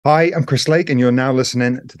Hi, I'm Chris Lake, and you're now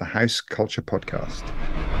listening to the House Culture Podcast.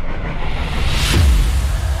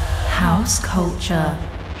 House Culture.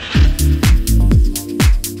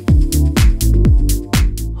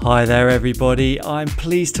 Hi there, everybody. I'm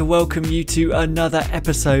pleased to welcome you to another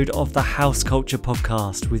episode of the House Culture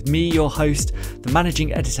Podcast with me, your host, the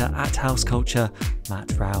managing editor at House Culture,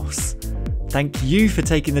 Matt Rouse. Thank you for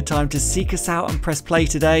taking the time to seek us out and press play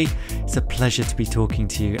today. It's a pleasure to be talking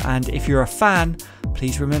to you. And if you're a fan,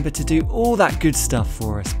 please remember to do all that good stuff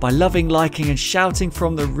for us by loving, liking and shouting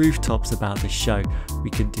from the rooftops about this show. We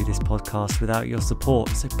couldn't do this podcast without your support,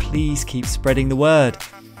 so please keep spreading the word.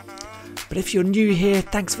 But if you're new here,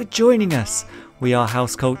 thanks for joining us. We are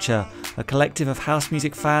House Culture, a collective of house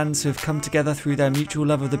music fans who have come together through their mutual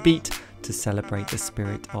love of the beat to celebrate the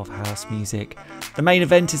spirit of house music. The main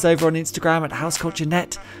event is over on Instagram at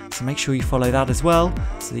houseculture.net, so make sure you follow that as well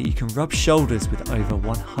so that you can rub shoulders with over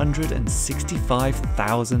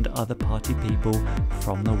 165,000 other party people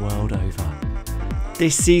from the world over.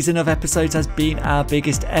 This season of episodes has been our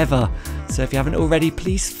biggest ever, so if you haven't already,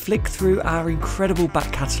 please flick through our incredible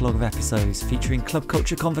back catalogue of episodes featuring club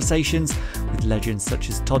culture conversations with legends such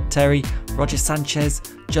as Todd Terry, Roger Sanchez,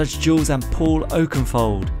 Judge Jules and Paul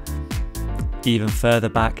Oakenfold. Even further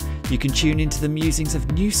back, you can tune into the musings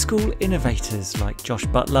of new school innovators like Josh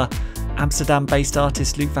Butler, Amsterdam-based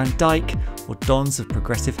artist Luke van Dijk, or dons of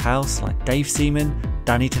progressive house like Dave Seaman,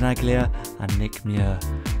 Danny Tenaglia and Nick Muir.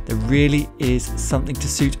 There really is something to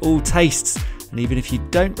suit all tastes, and even if you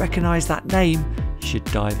don't recognise that name, you should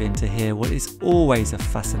dive in to hear what is always a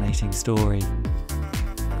fascinating story.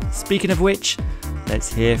 Speaking of which,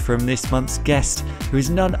 let's hear from this month's guest, who is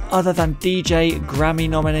none other than DJ,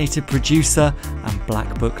 Grammy-nominated producer and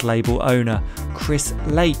Black Book label owner, Chris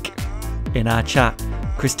Lake. In our chat,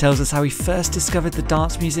 Chris tells us how he first discovered the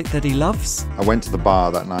dance music that he loves. I went to the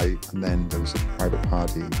bar that night, and then there was a private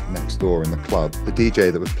party next door in the club. The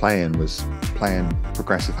DJ that was playing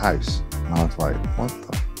progressive house. And I was like, what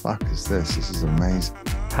the fuck is this? This is amazing.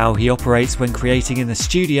 How he operates when creating in the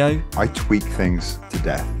studio. I tweak things to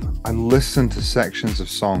death. I listen to sections of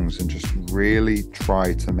songs and just really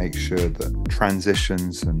try to make sure that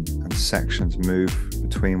transitions and sections move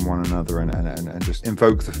between one another and just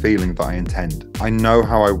invoke the feeling that I intend. I know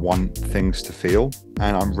how I want things to feel,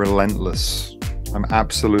 and I'm relentless. I'm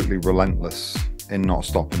absolutely relentless in not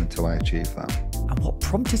stopping until I achieve that. And what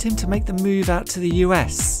prompted him to make the move out to the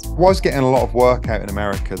US? I was getting a lot of work out in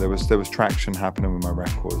America. There was traction happening with my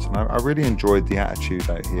records, and I really enjoyed the attitude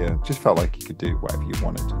out here. It just felt like you could do whatever you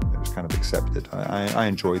wanted, and it was kind of accepted. I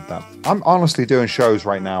enjoyed that. I'm honestly doing shows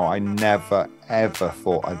right now I never ever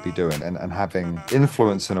thought I'd be doing, and having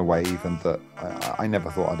influence in a way even that I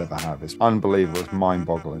never thought I'd ever have. It's unbelievable. It's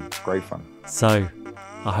mind-boggling. It's great fun. So,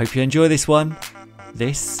 I hope you enjoy this one.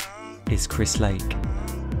 This is Chris Lake.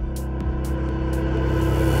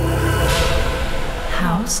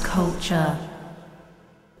 House Culture.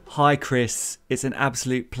 Hi Chris, it's an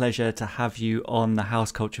absolute pleasure to have you on the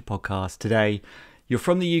House Culture Podcast today. You're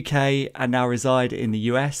from the UK and now reside in the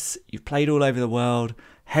US. You've played all over the world,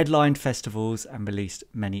 headlined festivals and released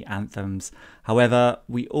many anthems. However,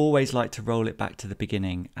 we always like to roll it back to the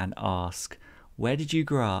beginning and ask, where did you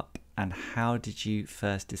grow up and how did you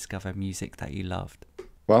first discover music that you loved?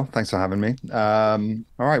 Well, thanks for having me. All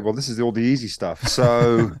right, well, this is all the easy stuff.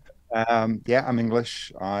 So yeah, I'm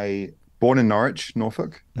English. Born in Norwich,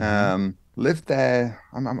 Norfolk. Lived there.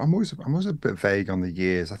 I'm always a bit vague on the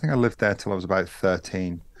years. I think I lived there till I was about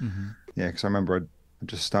 13. Yeah, because I remember I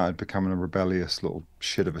just started becoming a rebellious little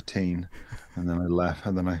shit of a teen, and then I left,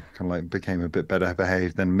 and then I kind of like became a bit better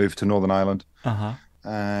behaved. Then moved to Northern Ireland.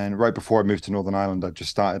 And right before I moved to Northern Ireland, I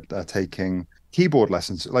just started taking keyboard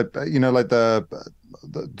lessons, like like the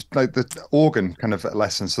organ kind of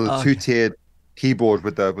lessons. So the two-tiered keyboard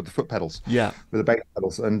with the foot pedals, with the bass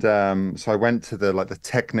pedals. And so I went to the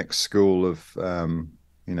Technic school of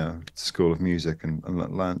School of Music and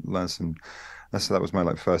learned some. So that was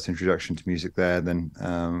my first introduction to music there. Then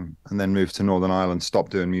and then moved to Northern Ireland,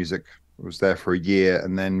 stopped doing music. I was there for a year,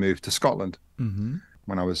 and then moved to Scotland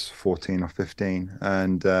when I was 14 or 15,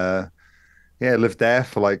 and lived there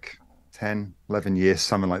for 10, 11 years,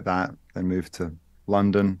 something like that. Then moved to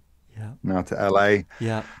London, now to LA.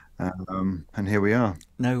 And here we are.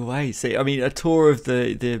 No way. See, I mean, a tour of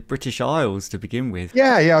the British Isles to begin with.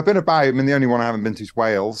 Yeah, I've been about. I mean, the only one I haven't been to is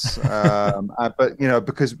Wales. But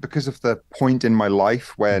because of the point in my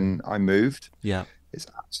life when I moved, it's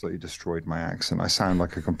absolutely destroyed my accent. I sound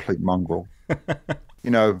like a complete mongrel.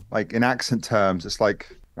 In accent terms, it's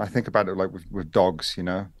like I think about it with dogs.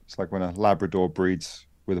 It's like when a Labrador breeds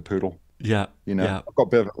with a poodle. I've got a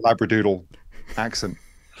bit of a Labradoodle accent.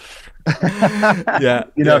 Yeah,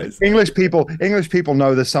 You know, English people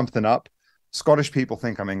know there's something up. Scottish people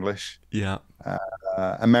think I'm English. yeah,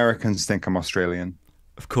 Americans think I'm Australian.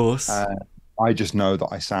 of course. I just know that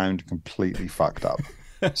I sound completely fucked up.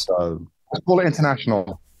 So I call it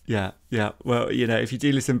international. Yeah, yeah. Well, you know, if you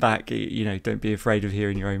do listen back, you know, don't be afraid of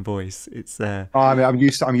hearing your own voice. It's Oh, I mean,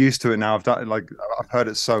 I'm used to it now. I've done like I've heard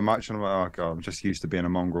it so much, and I'm like, oh god, I'm just used to being a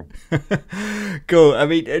mongrel. cool. I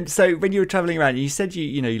mean, and so when you were traveling around, you said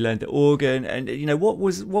you know you learned the organ, and you know what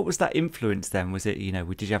was that influence then? Was it, you know,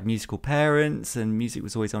 did you have musical parents and music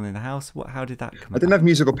was always on in the house? How did that come I didn't about? have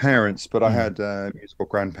musical parents, but I had musical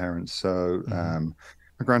grandparents. So Mm-hmm.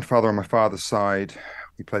 my grandfather on my father's side,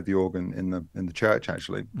 he played the organ in the church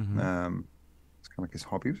actually. Mm-hmm. It's kind of like his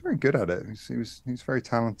hobby. He was very good at it. He was very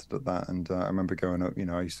talented at that. And I remember going up. You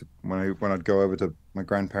know, I used to when I'd go over to my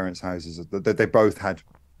grandparents' houses. They both had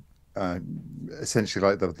uh, essentially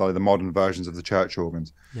like the modern versions of the church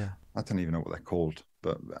organs. Yeah. I don't even know what they're called,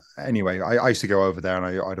 but anyway, I used to go over there and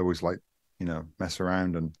I'd always like mess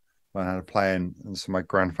around and learn how to play. And so my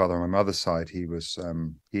grandfather on my mother's side,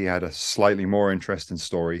 he had a slightly more interesting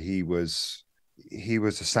story. He was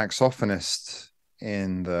a saxophonist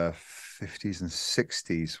in the 50s and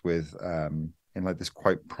 60s with in like this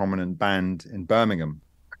quite prominent band in Birmingham.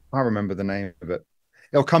 I can't remember the name of it.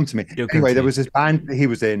 It'll come to me. It'll come Anyway, to there you. was this band that he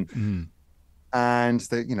was in, Mm. and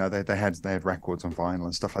they had records on vinyl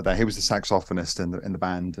and stuff like that. He was the saxophonist in the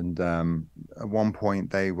band, and at one point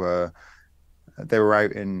they were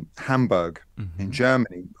out in Hamburg in Mm-hmm.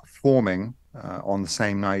 Germany performing on the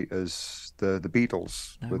same night as the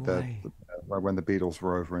Beatles No with way. when the Beatles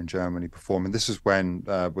were over in Germany performing. This is when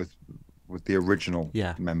with the original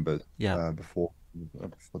Yeah. members Yeah. before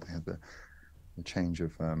they had the change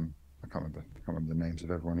of I can't remember the names of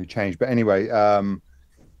everyone who changed, but anyway, it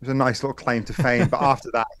was a nice little claim to fame. But after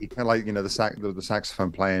that, he kind of like the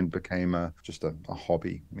saxophone playing became just a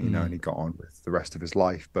hobby, Mm. and he got on with the rest of his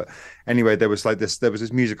life. But anyway, there was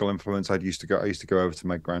this musical influence. I used to go over to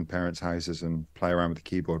my grandparents' houses and play around with the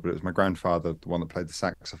keyboard, but it was my grandfather, the one that played the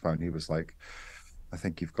saxophone. He was like, I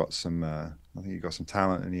think you've got some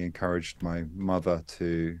talent, and he encouraged my mother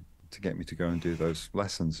to get me to go and do those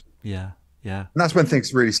lessons. Yeah. Yeah. And that's when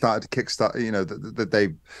things really started to kickstart. That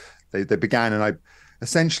they began, and I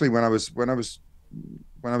essentially when I was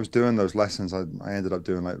doing those lessons, I ended up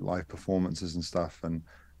doing like live performances and stuff, and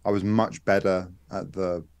I was much better at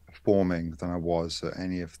the performing than I was at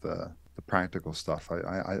any of the practical stuff.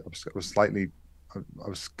 I was slightly. I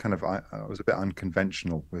was a bit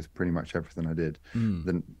unconventional with pretty much everything I did. Mm.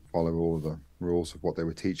 Didn't follow all the rules of what they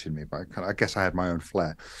were teaching me, but I guess I had my own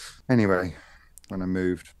flair. Anyway, when I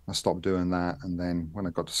moved, I stopped doing that, and then when I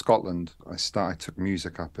got to Scotland, I took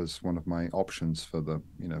music up as one of my options for the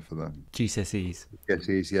GCSEs.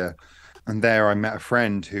 GCSEs, yeah. And there I met a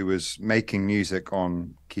friend who was making music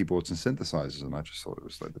on keyboards and synthesizers, and I just thought it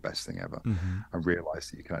was like the best thing ever. Mm-hmm. I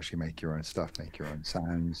realized that you can actually make your own stuff, make your own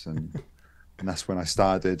sounds, and that's when I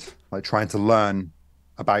started like trying to learn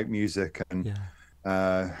about music and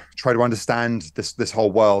Yeah. try to understand this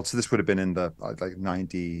whole world. So this would have been in the like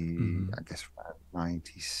 90, Mm-hmm. I guess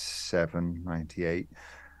 97, 98.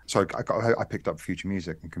 So I picked up future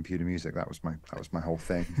music and computer music. That was my whole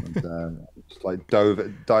thing. And just like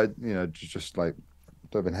just like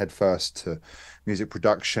dove in head first to music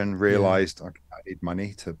production. Realized I need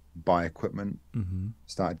money to buy equipment. Mm-hmm.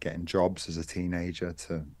 Started getting jobs as a teenager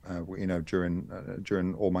to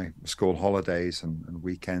during all my school holidays and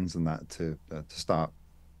weekends and that to start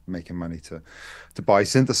making money to buy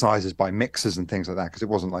synthesizers, buy mixers and things like that, because it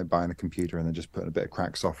wasn't like buying a computer and then just putting a bit of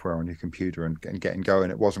crack software on your computer and getting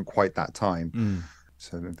going. It wasn't quite that time. Mm.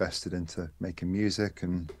 So I invested into making music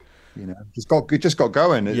and just got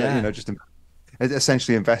going. Yeah. Just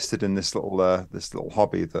essentially invested in this little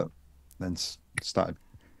hobby that then started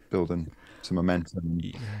building some momentum.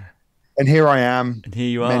 Yeah. And here I am, And here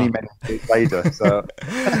you many, are. many years later. So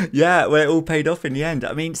Yeah, well, it all paid off in the end.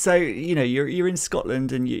 I mean, so you're in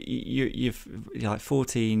Scotland and you're like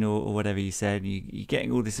 14 or whatever you said. You're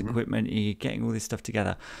getting all this equipment, and you're getting all this stuff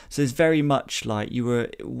together. So it's very much like you were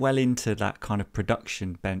well into that kind of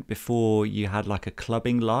production bent before you had like a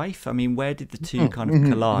clubbing life. I mean, where did the two kind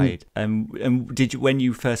of collide? And did you, when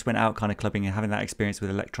you first went out kind of clubbing and having that experience with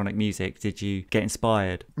electronic music, did you get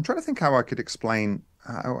inspired? I'm trying to think how I could explain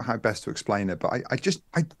how best to explain it, but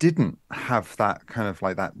I didn't have that kind of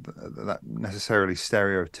like that necessarily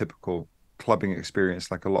stereotypical clubbing experience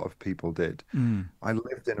like a lot of people did. I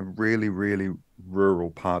lived in a really, really rural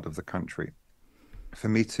part of the country. For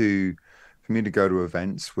me to go to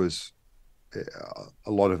events was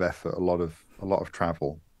a lot of effort, a lot of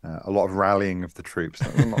travel. a lot of rallying of the troops.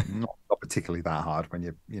 Not particularly that hard when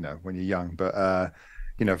when you're young, but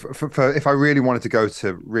for if I really wanted to go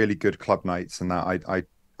to really good club nights and that,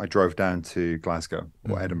 I drove down to Glasgow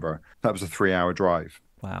or Edinburgh. That was a 3-hour drive.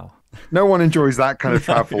 Wow. No one enjoys that kind of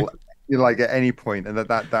travel, like at any point. And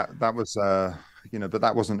that was but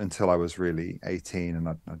that wasn't until I was really 18, and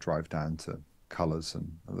I'd drive down to Colours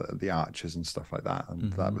and the Arches and stuff like that,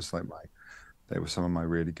 and that was like they were some of my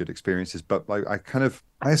really good experiences. But like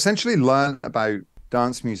I essentially learned about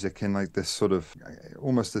dance music in like this sort of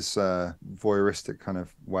almost this voyeuristic kind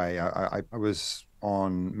of way. I was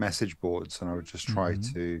on message boards, and I would just try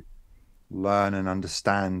to learn and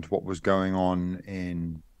understand what was going on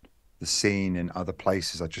in the scene in other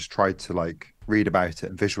places. I just tried to like read about it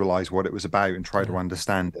and visualize what it was about and try to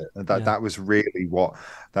understand it. And that was really what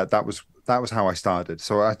that was how I started.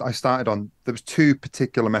 So I started on, there was 2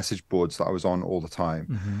 particular message boards that I was on all the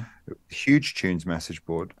time. Huge Tunes message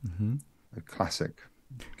board, a classic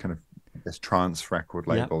kind of this trance record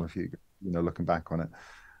label, if you looking back on it,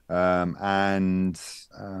 and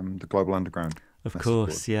the Global Underground. Of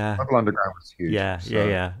course, yeah. Global Underground was huge.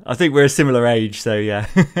 Yeah. I think we're a similar age, so yeah.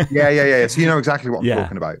 yeah. So you know exactly what I'm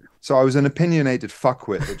talking about. So I was an opinionated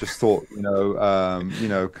fuckwit that just thought,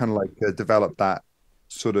 kind of like developed that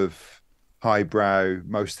sort of highbrow,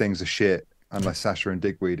 most things are shit unless Sasha and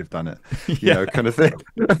Digweed have done it, you know, kind of thing.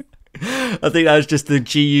 I think that was just the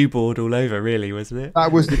GU board all over, really, wasn't it?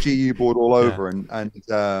 That was the GU board all over, and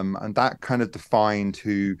that kind of defined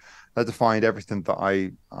everything that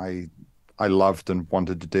I loved and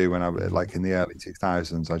wanted to do when I was like in the early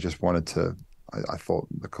 2000s. I just wanted to. I thought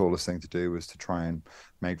the coolest thing to do was to try and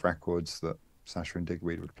make records that Sasha and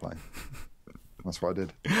Digweed would play. That's what I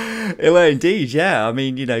did. Well, indeed, yeah. I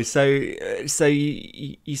mean, so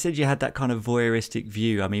you said you had that kind of voyeuristic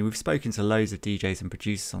view. I mean, we've spoken to loads of DJs and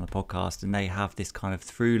producers on the podcast, and they have this kind of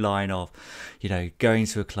through line of, going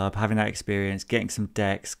to a club, having that experience, getting some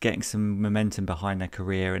decks, getting some momentum behind their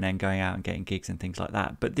career, and then going out and getting gigs and things like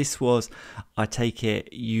that. But this was, I take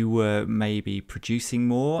it, you were maybe producing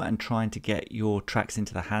more and trying to get your tracks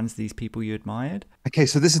into the hands of these people you admired. Okay,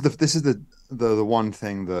 so this is the one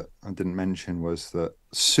thing that I didn't mention was that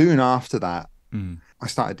soon after that, I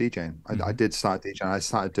started DJing. I did start DJing. I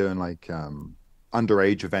started doing like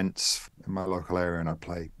underage events in my local area, and I'd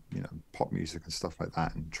play pop music and stuff like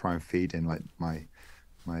that, and try and feed in like my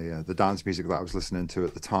the dance music that I was listening to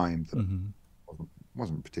at the time that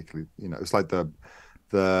wasn't particularly it's like the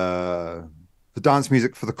dance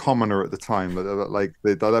music for the commoner at the time, like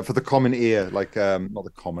for the common ear, like not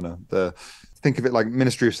the commoner, think of it like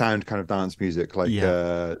Ministry of Sound kind of dance music, like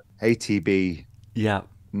ATB, 9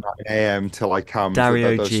 a.m. till I come,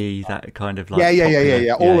 Dario G, that kind of like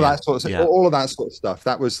all of that sort of stuff.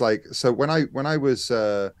 That was like, so when I was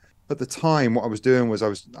at the time, what I was doing was I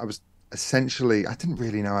was essentially, I didn't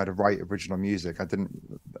really know how to write original music. I didn't,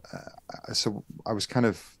 so I was kind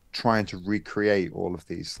of trying to recreate all of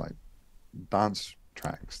these like dance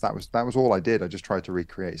tracks. That was all I did. I just tried to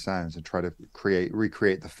recreate sounds and try to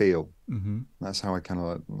recreate the feel. That's how I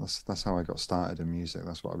that's how I got started in music.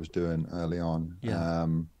 That's what I was doing early on.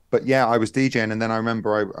 But yeah, I was DJing, and then I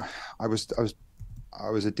remember I was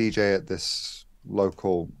a DJ at this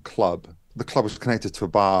local club. The club was connected to a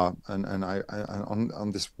bar, and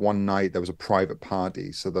on this one night there was a private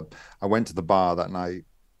party. So I went to the bar that night,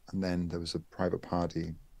 and then there was a private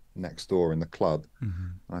party next door in the club.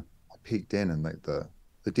 And I peeked in, and like the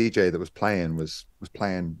DJ that was playing was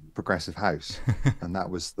playing progressive house, and that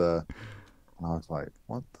was and I was like,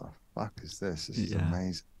 what the fuck is this? This is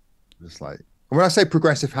amazing. Just like, when I say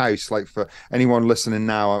progressive house, like for anyone listening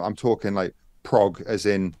now, I'm talking like prog, as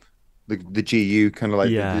in the GU kind of like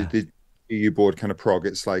the GU board kind of prog.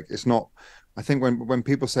 It's like, it's not. I think when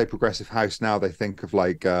people say progressive house now, they think of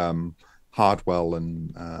like Hardwell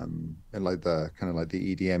and like the kind of like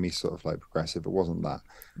the EDM-y sort of like progressive. It wasn't that.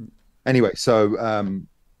 Anyway, so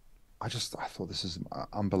I thought this is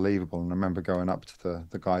unbelievable, and I remember going up to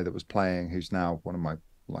the guy that was playing, who's now one of my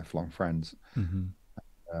lifelong friends.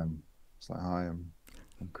 It's like, hi, I'm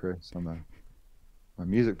Chris. I'm a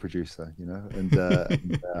music producer, and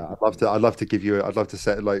I'd love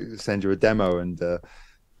to send you a demo, and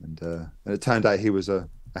it turned out he was a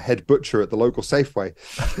head butcher at the local Safeway,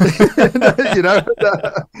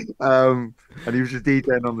 and he was just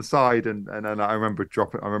DJing on the side, and I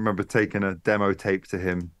remember taking a demo tape to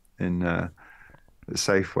him in the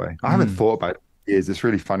Safeway. I haven't thought about it in years. It's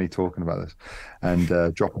really funny talking about this, and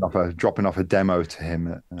dropping off a demo to him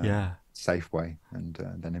at Safeway, and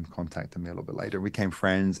then him contacting me a little bit later. We became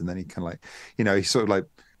friends, and then he kind of like, he sort of like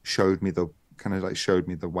showed me the kind of like showed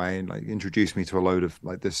me the way and like introduced me to a load of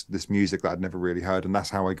like this music that I'd never really heard, and that's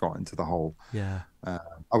how I got into the whole. I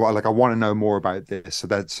want to know more about this.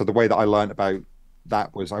 So the way that I learned about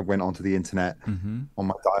that was I went onto the internet on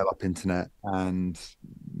my dial-up internet and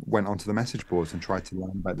went onto the message boards and tried to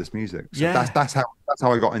learn about this music. So that's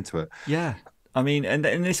how I got into it. Yeah. I mean, and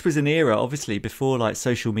this was an era, obviously, before like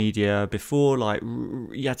social media, before like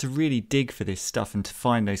you had to really dig for this stuff and to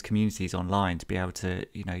find those communities online to be able to,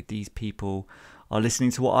 you know, these people are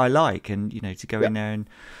listening to what I like, and, you know, to go in there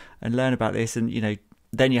and learn about this. And, you know,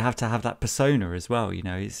 then you have to have that persona as well. You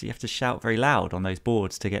know, you have to shout very loud on those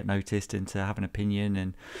boards to get noticed and to have an opinion.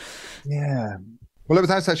 And well,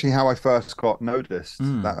 that's actually how I first got noticed.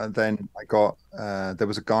 Then I got there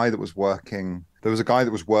was a guy that was working. There was a guy that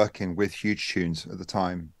was working with Huge Tunes at the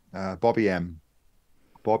time, Bobby M.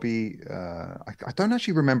 Bobby, I don't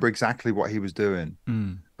actually remember exactly what he was doing,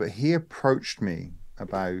 but he approached me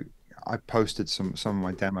about. I posted some of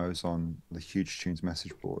my demos on the Huge Tunes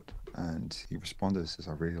message board, and he responded, says,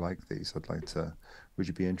 "I really like these. I'd like to. Would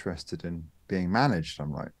you be interested in being managed?"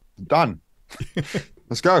 I'm like, "Done.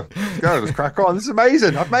 Let's go. Let's crack on. This is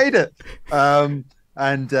amazing. I've made it."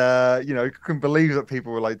 And you know, couldn't believe that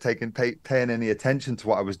people were like paying any attention to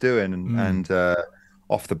what I was doing, and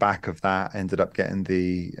off the back of that, ended up getting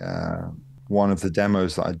the one of the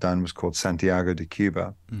demos that I'd done was called Santiago de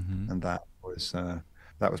Cuba, and that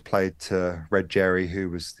was played to Red Jerry, who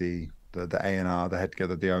was the A&R,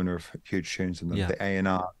 the owner of Huge Tunes, and the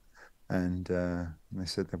A&R, and they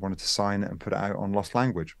said they wanted to sign it and put it out on Lost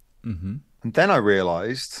Language, and then I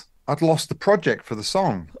realized I'd lost the project for the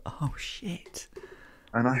song. Oh shit.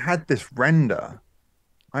 And I had this render.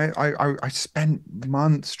 I spent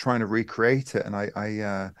months trying to recreate it, and I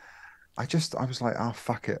was like, oh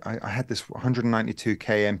fuck it. I had this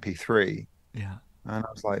 192K MP3. Yeah. And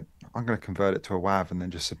I was like, I'm going to convert it to a WAV and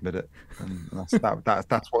then just submit it. And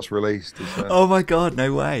that's what's released. Oh my God,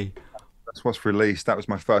 no way. That's what's released. That was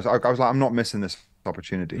my first. I was like, I'm not missing this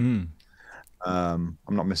opportunity. I'm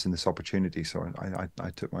not missing this opportunity. So I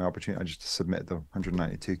took my opportunity. I just submitted the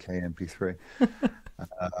 192K MP3.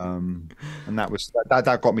 And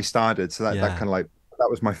that got me started. So that kind of like, that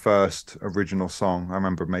was my first original song. I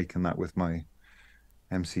remember making that with my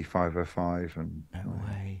MC505 and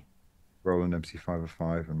Roland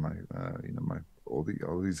MC505 and my all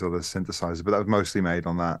these other synthesizers, but that was mostly made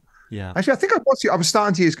on that. Yeah. Actually, I think I was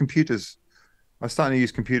starting to use computers. I was starting to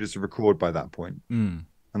use computers to record by that point.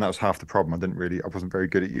 And that was half the problem. I wasn't very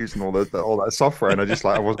good at using all that software, and I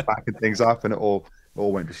wasn't backing things up, and it all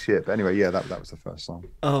went to shit. But anyway, that was the first song.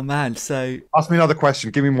 Oh man, so ask me another question.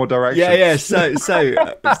 Give me more direction. Yeah. So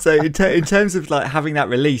in terms of like having that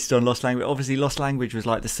released on Lost Language, obviously Lost Language was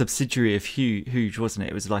like the subsidiary of Huge, wasn't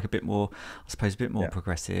it? It was like a bit more, I suppose, a bit more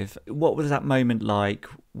progressive. What was that moment like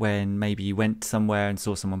when maybe you went somewhere and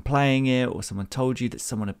saw someone playing it, or someone told you that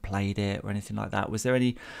someone had played it, or anything like that? Was there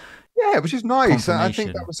any? Yeah, it was just nice. I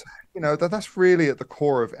think that was, that's really at the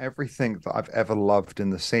core of everything that I've ever loved in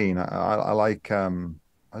the scene. I like, I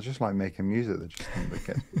just like making music that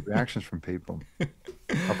gets reactions from people.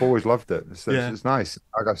 I've always loved it. It's nice.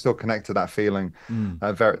 I still connect to that feeling,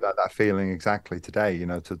 that feeling exactly today.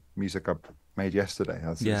 To music I made yesterday.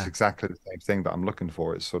 It's exactly the same thing that I'm looking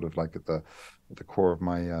for. It's sort of like at the core of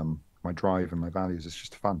my my drive and my values. It's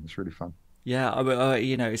just fun. It's really fun. Yeah,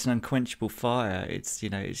 it's an unquenchable fire. That's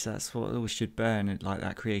what always should burn. And like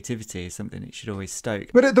that creativity is something that should always stoke.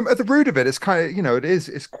 But at the root of it, it's kind of,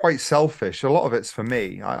 it's quite selfish. A lot of it's for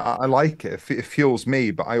me. I like it. It fuels me.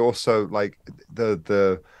 But I also like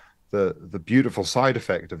the beautiful side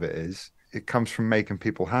effect of it is it comes from making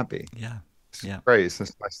people happy. Yeah, it's great.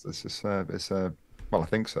 Well, I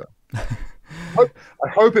think so. I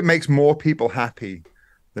hope it makes more people happy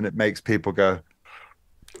than it makes people go.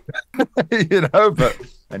 But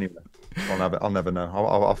anyway, I'll never know.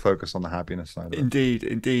 I'll focus on the happiness side of it.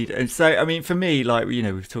 Indeed. And so, I mean, for me, like,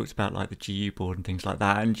 we've talked about like the GU board and things like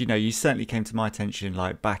that, and you certainly came to my attention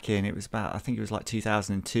like back in, it was about, I think it was like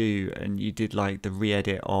 2002, and you did like the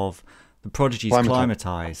re-edit of the Prodigy's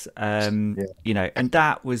Climatize. And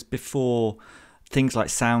that was before things like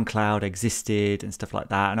SoundCloud existed and stuff like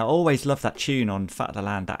that. And I always loved that tune on Fat of the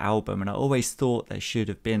Land, that album, and I always thought there should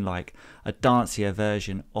have been like a dancier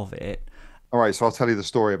version of it. All right, so I'll tell you the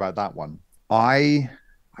story about that one. I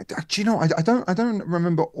don't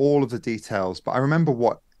remember all of the details, but I remember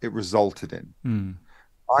what it resulted in.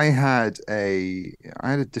 I kind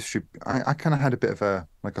of had a bit of a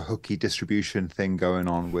hooky distribution thing going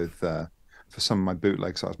on with for some of my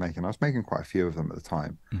bootlegs I was making. I was making quite a few of them at the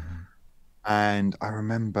time. And I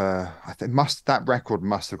remember, I think that record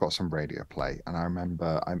must have got some radio play. And I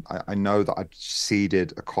remember, I know that I'd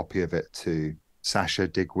seeded a copy of it to Sasha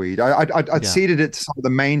Digweed. I'd Yeah. seeded it to some of the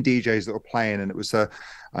main DJs that were playing, and it was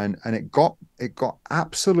and it got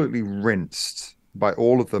absolutely rinsed by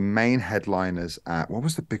all of the main headliners at, what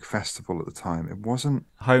was the big festival at the time? It wasn't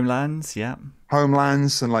Homelands, yeah.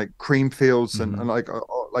 Homelands and like Creamfields and like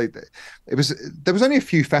it was, there was only a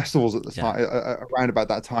few festivals at the Yeah. time around about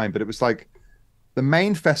that time, but it was like the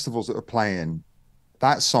main festivals that were playing,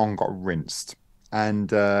 that song got rinsed.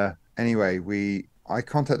 And anyway, I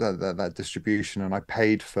contacted that distribution, and I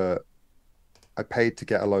paid to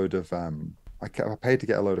get a load of I paid to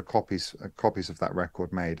get a load of copies of that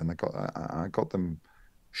record made, and I got them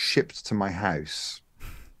shipped to my house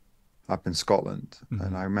up in Scotland.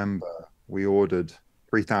 And I remember we ordered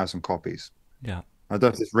 3,000 copies. Yeah. I don't know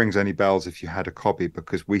if this rings any bells if you had a copy,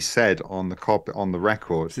 because we said on the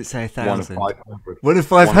record, does it say 1,000? 1,000? 1 of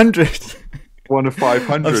 500. 1 of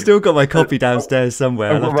 500. I've still got my copy downstairs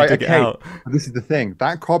somewhere. I'll have to dig it out. This is the thing.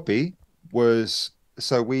 That copy was,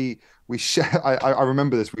 so I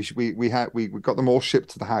remember this. We got them all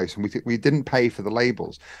shipped to the house, and we didn't pay for the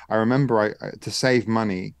labels. I remember to save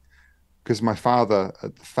money, because my father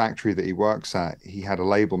at the factory that he works at, he had a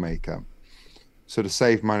label maker. So to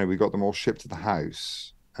save money, we got them all shipped to the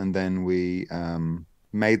house, and then we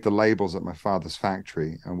made the labels at my father's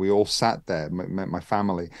factory, and we all sat there, my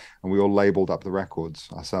family, and we all labeled up the records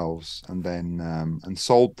ourselves, and then and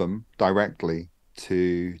sold them directly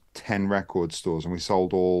to 10 record stores, and we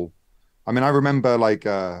sold all. I mean, I remember like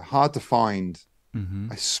hard to find.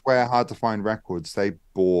 I swear, hard to find records. They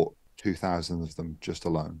bought 2,000 of them just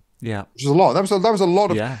alone. Yeah, which is a lot. That was a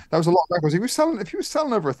lot of records. If he was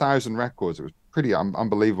selling over 1,000 records, it was pretty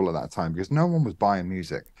unbelievable at that time, because no one was buying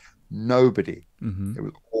music. Nobody. It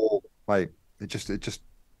was all like it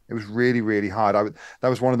was really, really hard. That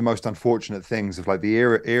was one of the most unfortunate things of like the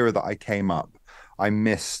era that I came up. I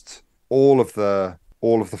missed all of the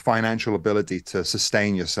financial ability to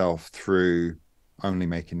sustain yourself through only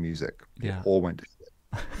making music. Yeah, it all went to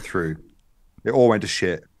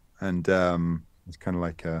shit. And it's kind of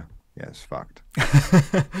like yeah, it's fucked.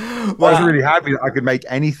 I was really happy that I could make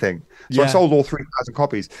anything, so I sold all 3,000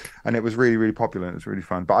 copies, and it was really, really popular, and it was really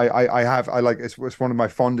fun. But it's one of my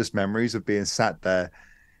fondest memories of being sat there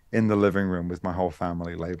in the living room with my whole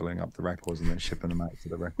family, labeling up the records and then shipping them out to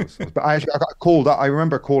the record stores. But I got called up. I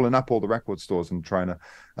remember calling up all the record stores and trying to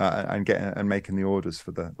and making the orders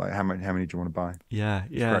for the, like, how many do you want to buy? Yeah,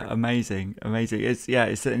 amazing. It's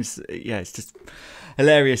just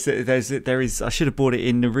hilarious. There is. I should have bought it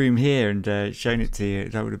in the room here and shown it to you.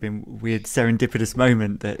 That would have been a weird serendipitous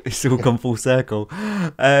moment that it's all gone full circle.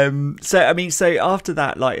 So after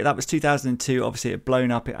that, like, that was 2002. Obviously, it had blown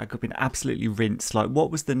up. It had been absolutely rinsed. Like, what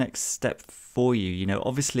was the next step for you? You know,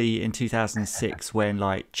 obviously in 2006 when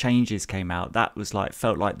like Changes came out, that was like,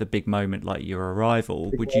 felt like the big moment, like your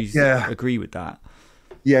arrival. Would you agree with that?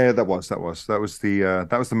 Yeah, that was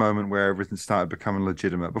the moment where everything started becoming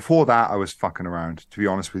legitimate. Before that, I was fucking around, to be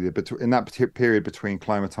honest with you. But in that period between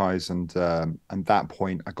Climatize and that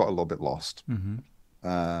point, I got a little bit lost.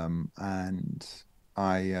 And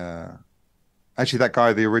I actually, that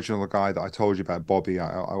guy, the original guy that I told you about, Bobby,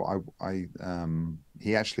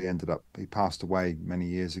 he actually he passed away many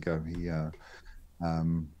years ago. He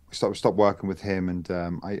stopped working with him, and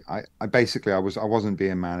I basically I wasn't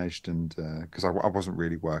being managed, and because I wasn't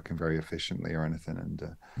really working very efficiently or anything,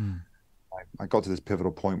 and I got to this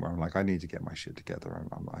pivotal point where I'm like, I need to get my shit together.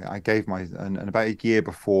 I gave and about a year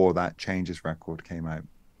before that Changes record came out,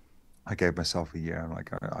 I gave myself a year. I'm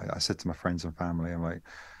like, I said to my friends and family, I'm like,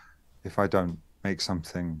 if I don't make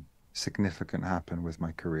something significant happen with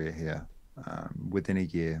my career here, within a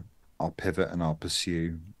year, I'll pivot and I'll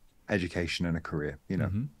pursue education and a career, you know,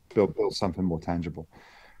 build something more tangible.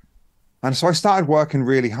 And so I started working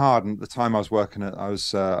really hard. And at the time I was working I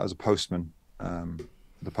was as a postman at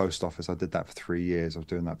the post office. I did that for 3 years. I was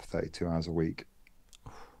doing that for 32 hours a week.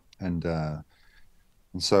 And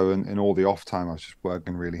so in all the off time, I was just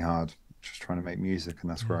working really hard, just trying to make music. And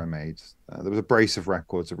that's where I made, there was a brace of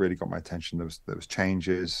records that really got my attention. There was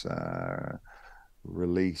Changes,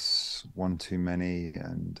 Release, One Too Many,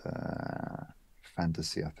 and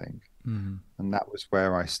Fantasy, I think. And that was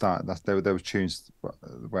where I started. There was tunes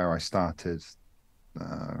where I started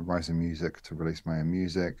Rising Music to release my own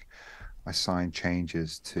music. I signed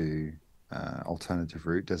Changes to Alternative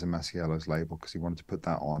Route, Des Masiello's label, because he wanted to put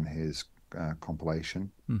that on his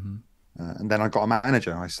compilation. And then I got a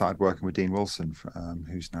manager. I started working with Dean Wilson,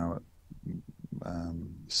 who's now at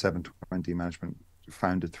 720 Management,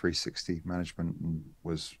 founded 360 Management, and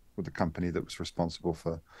was with the company that was responsible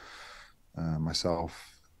for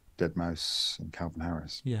myself, Deadmau5, and Calvin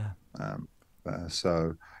Harris. Yeah.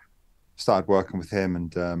 So started working with him,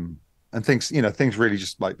 and things, things really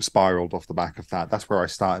just like spiraled off the back of that. That's where I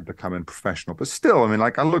started becoming professional. But still, I mean,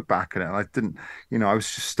 like I look back at it and I didn't, I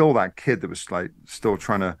was just still that kid that was like still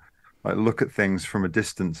trying to like look at things from a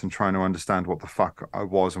distance and trying to understand what the fuck I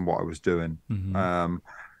was and what I was doing.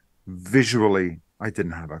 Visually, I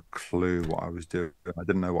didn't have a clue what I was doing. I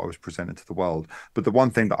didn't know what I was presenting to the world. But the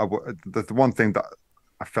one thing that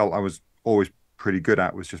I felt I was always pretty good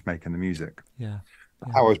at was just making the music. Yeah.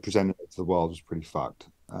 How I was presenting it to the world was pretty fucked.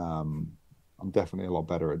 I'm definitely a lot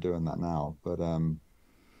better at doing that now. But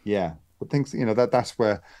yeah, but things, that's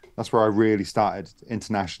where I really started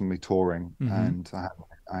internationally touring, and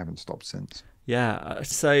I haven't stopped since. Yeah.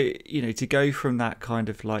 So, to go from that kind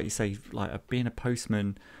of, like you say, like being a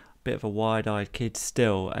postman, bit of a wide-eyed kid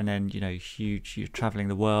still, and then huge, you're traveling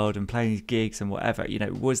the world and playing these gigs and whatever,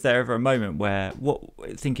 was there ever a moment where,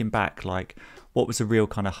 thinking back, like what was a real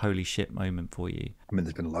kind of holy shit moment for you? I mean,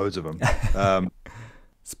 there's been loads of them.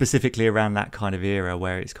 Specifically around that kind of era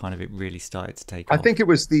where it really started to take off. I think it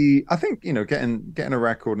was getting a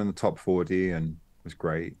record in the top 40 and was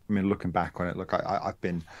great. I mean, looking back on it, look,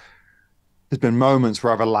 there's been moments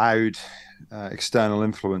where I've allowed external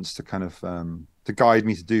influence to kind of to guide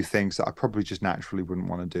me to do things that I probably just naturally wouldn't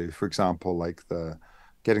want to do. For example, like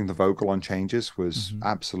getting the vocal on Changes was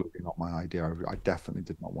absolutely not my idea. I definitely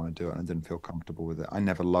did not want to do it, and I didn't feel comfortable with it. I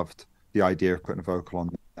never loved the idea of putting a vocal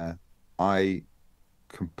on there. I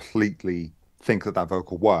completely think that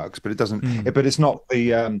vocal works, but it doesn't. But it's not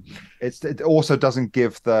the. It also doesn't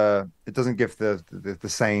give the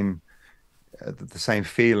same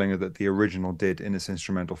feeling that the original did in its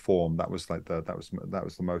instrumental form. That was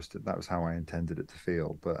how I intended it to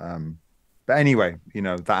feel. But anyway,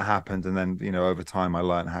 that happened, and then over time I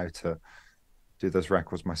learned how to do those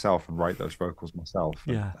records myself and write those vocals myself.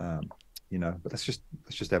 Yeah. But that's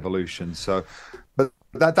just evolution. So, but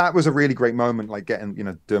that was a really great moment, like getting,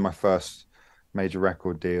 doing my first major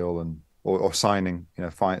record deal or signing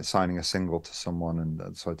a single to someone.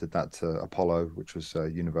 And so I did that to Apollo, which was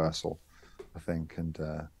Universal, I think. And,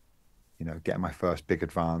 getting my first big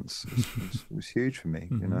advance was huge for me,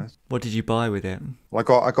 What did you buy with it?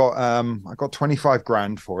 Well, I got 25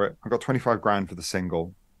 grand for it. I got 25 grand for the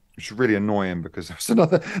single, which is really annoying because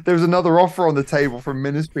there was another offer on the table from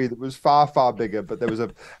Ministry that was far, far bigger. But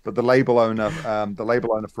the label owner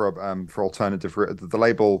for Alternative Route, the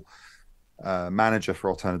label manager for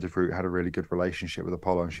Alternative Route had a really good relationship with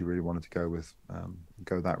Apollo, and she really wanted to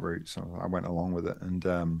go that route. So I went along with it.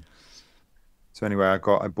 And so anyway, I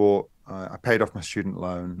paid off my student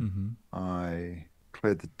loan. I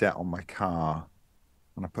cleared the debt on my car,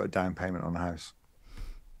 and I put a down payment on the house.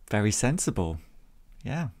 Very sensible.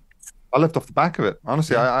 Yeah. I lived off the back of it.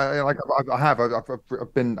 Honestly, yeah.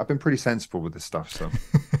 I've been pretty sensible with this stuff. So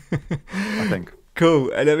I think.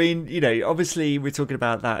 Cool. And I mean, obviously we're talking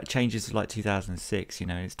about that Changes of like 2006,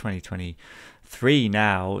 it's 2023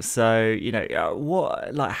 now. So,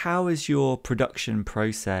 how has your production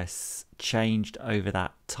process changed over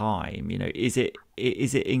that time? Is it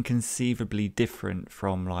inconceivably different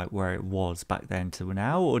from like where it was back then to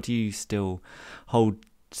now, or do you still hold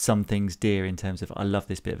some things dear in terms of, I love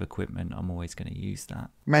this bit of equipment, I'm always going to use that?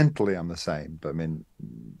 Mentally I'm the same, but I mean,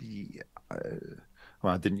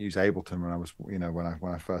 I didn't use Ableton when I was,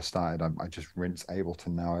 when I first started. I just rinsed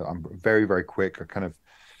Ableton. Now I'm very, very quick.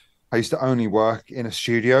 I used to only work in a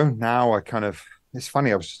studio. Now it's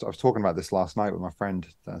funny. I was talking about this last night with my friend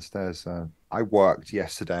downstairs. I worked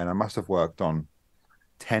yesterday, and I must have worked on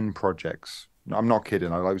 10 projects. I'm not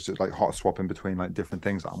kidding. I was just like hot swapping between like different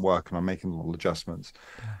things that I'm working on, making little adjustments.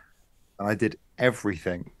 Yeah. And I did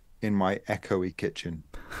everything in my echoey kitchen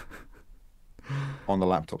on the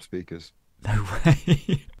laptop speakers. No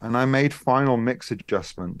way. And I made final mix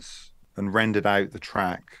adjustments and rendered out the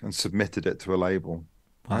track and submitted it to a label.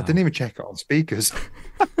 Wow. I didn't even check it on speakers.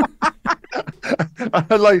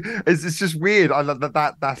 Like it's just weird.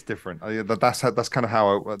 That's different. That's kind of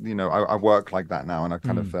how I work like that now, and I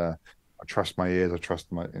kind of I trust my ears. I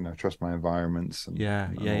trust my environments. And, yeah.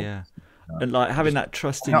 And like having that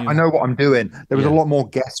trust in I know what I'm doing. There was a lot more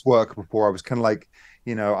guesswork before. I was kind of like,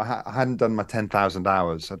 I hadn't done my 10,000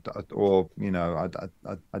 hours, I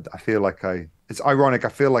feel like it's ironic. I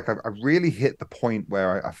feel like I really hit the point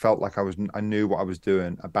where I felt like I knew what I was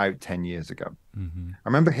doing about 10 years ago. I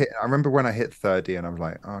remember when I hit 30 and I was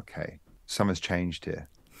like, okay, something's changed here.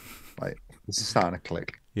 Like this is starting to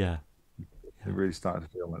click. Yeah. It really started to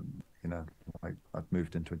feel like, like I've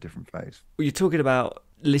moved into a different phase. Well, you're talking about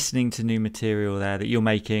listening to new material there that you're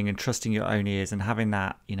making and trusting your own ears and having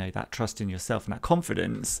that, that trust in yourself and that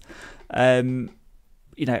confidence.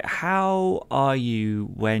 How are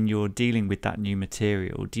you when you're dealing with that new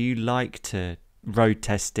material? Do you like to road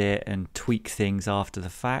test it and tweak things after the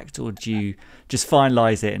fact, or do you just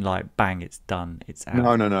finalize it and like, bang, it's done, it's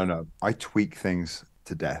out? No. I tweak things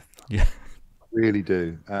to death. Yeah. I really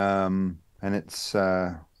do. And it's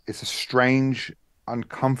a strange,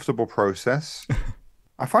 uncomfortable process.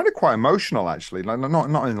 I find it quite emotional, actually. Like not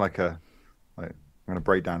in like I'm going to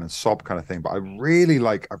break down and sob kind of thing, but I really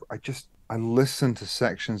I listen to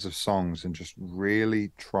sections of songs and just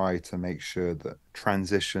really try to make sure that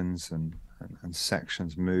transitions and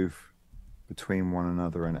sections move between one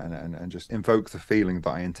another and just invoke the feeling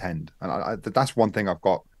that I intend. And that's one thing I've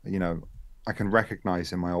got, I can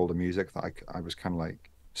recognize in my older music that I was kind of like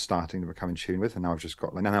starting to become in tune with, and now I've just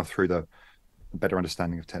got like now through the better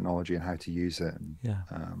understanding of technology and how to use it. And,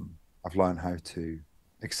 I've learned how to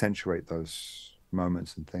accentuate those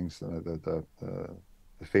moments and things, the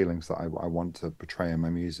feelings that I want to portray in my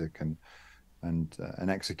music and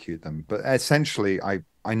execute them. But essentially,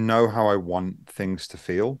 I know how I want things to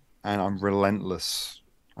feel, and I'm relentless.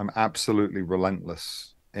 I'm absolutely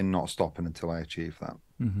relentless in not stopping until I achieve that.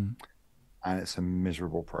 Mm-hmm. And it's a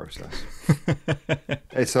miserable process.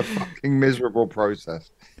 It's a fucking miserable process.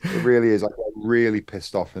 It really is. I get really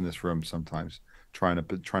pissed off in this room sometimes trying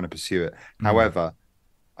to pursue it. However,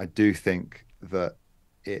 I do think that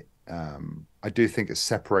it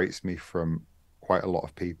separates me from quite a lot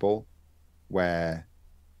of people where,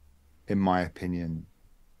 in my opinion,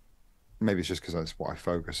 maybe it's just because that's what I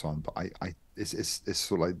focus on, but it's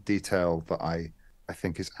sort of like detail that I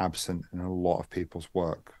think is absent in a lot of people's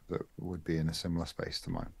work that would be in a similar space to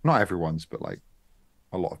mine. Not everyone's, but like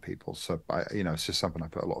a lot of people. So it's just something I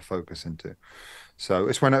put a lot of focus into. So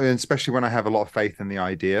it's especially when I have a lot of faith in the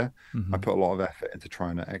idea, I put a lot of effort into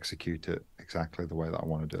trying to execute it exactly the way that I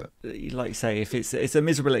want to do it. Like you say, if it's a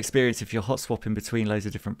miserable experience if you're hot swapping between loads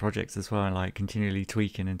of different projects as well, and like continually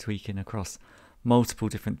tweaking across multiple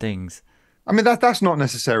different things. I mean, that's not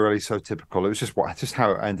necessarily so typical. It was just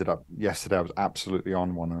how it ended up yesterday. I was absolutely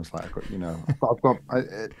on one. I was like,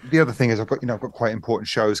 the other thing is I've got quite important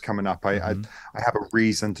shows coming up. I have a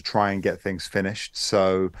reason to try and get things finished.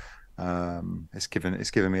 So it's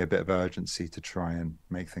given me a bit of urgency to try and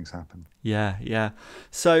make things happen. Yeah.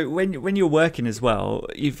 So when you're working as well,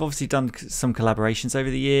 you've obviously done some collaborations over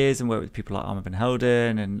the years and worked with people like Armand van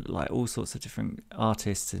Helden and like all sorts of different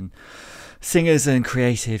artists and singers and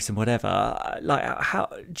creatives and whatever. Like, how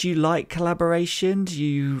do you like collaboration? Do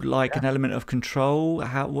you like an element of control?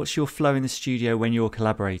 What's your flow in the studio when you're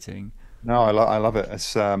collaborating? No, I love it.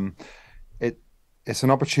 It's an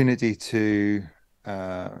opportunity to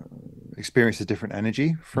experience a different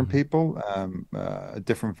energy from people, a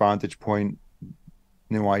different vantage point,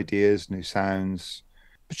 new ideas, new sounds.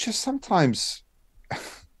 But just sometimes,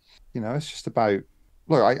 it's just about,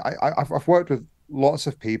 look, I've worked with lots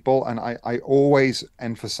of people, and I always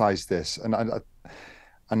emphasize this, and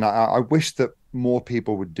I wish that more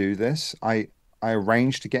people would do this. I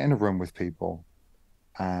arrange to get in a room with people,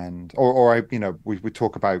 and we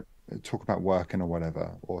talk about working or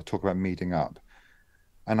whatever, or talk about meeting up,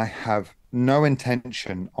 and I have no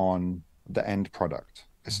intention on the end product.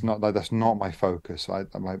 It's not like that's not my focus.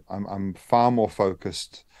 I'm far more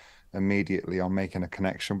focused immediately on making a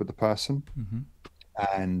connection with the person,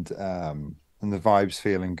 and the vibes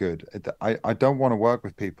feeling good. I don't want to work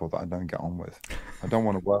with people that I don't get on with. I don't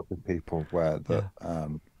want to work with people where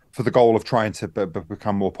for the goal of trying to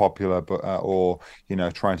become more popular, or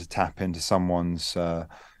trying to tap into someone's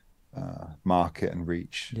market and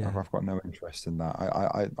reach. I've got no interest in that.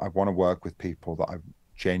 I want to work with people that I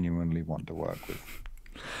genuinely want to work with,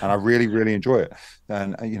 and I really, really enjoy it.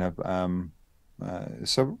 And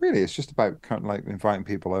so really, it's just about kind of like inviting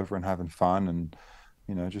people over and having fun, and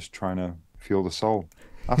just trying to fuel the soul.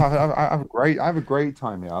 I have a great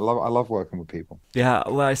time here. I love working with people. Yeah,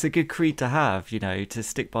 well, it's a good creed to have, to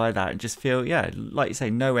stick by that and just feel, like you say,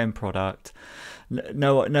 no end product,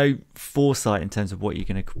 no foresight in terms of what you're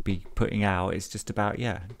going to be putting out. It's just about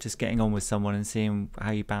just getting on with someone and seeing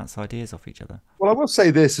how you bounce ideas off each other. Well, I will say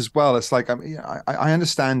this as well. It's like I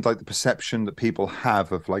understand like the perception that people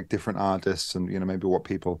have of like different artists, and maybe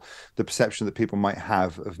the perception that people might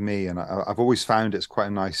have of me, and I've always found it's quite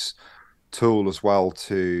a nice tool as well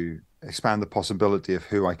to expand the possibility of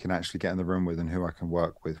who I can actually get in the room with and who I can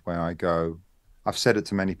work with. Where I go, I've said it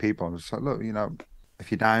to many people. I'm just like, look, if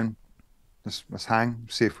you're down, let's hang,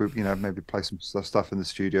 see if we, maybe play some stuff in the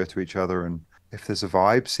studio to each other, and if there's a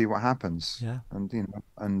vibe, see what happens. Yeah. And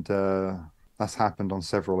that's happened on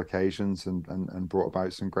several occasions and brought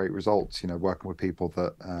about some great results. You know, working with people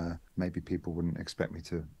that maybe people wouldn't expect me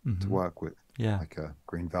to work with. Yeah, like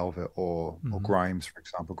Green Velvet or Grimes, for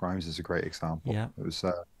example. Grimes is a great example. Yeah, it was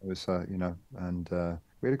you know, and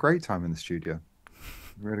we had a great time in the studio.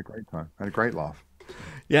 We had a great time. We had a great laugh.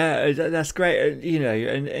 Yeah, that's great. You know,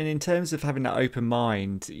 and in terms of having that open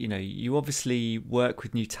mind, you know, you obviously work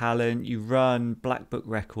with new talent. You run Black Book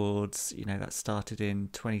Records. You know, that started in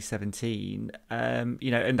 2017.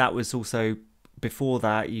 You know, and that was also before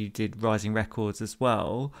that you did Rising Records as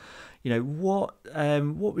well. You know, what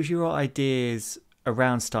was your ideas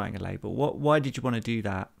around starting a label? Why did you want to do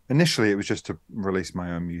that? Initially, it was just to release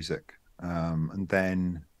my own music, and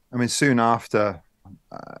then, I mean, soon after,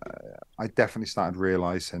 I definitely started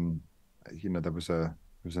realizing, you know, there was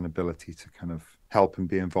an ability to kind of help and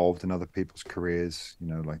be involved in other people's careers. You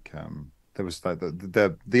know, like there was like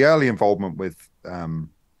the early involvement with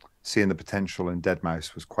seeing the potential in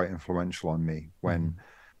Deadmau5 was quite influential on me when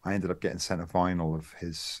I ended up getting sent a vinyl of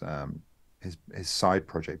his side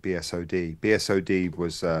project BSOD. BSOD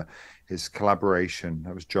was his collaboration.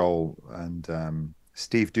 That was Joel and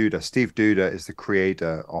Steve Duda. Steve Duda is the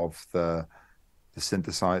creator of the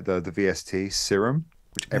synthesizer, the VST Serum,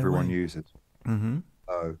 which everyone uses.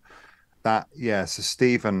 So that, yeah. So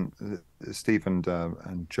Steve and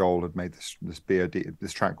Joel had made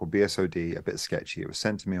this track called BSOD, a bit sketchy. It was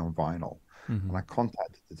sent to me on vinyl, and I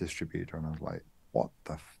contacted the distributor, and I was like, "What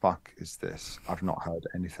the fuck is this? I've not heard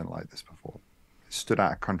anything like this before." It stood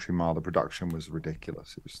out a country mile. The production was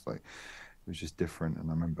ridiculous. It was like, it was just different.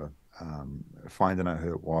 And I remember finding out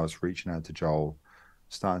who it was, reaching out to Joel,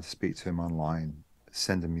 starting to speak to him online,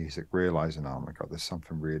 sending music, realizing, oh my God, there's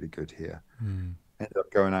something really good here. Ended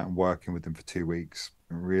up going out and working with him for 2 weeks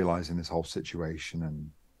and realizing this whole situation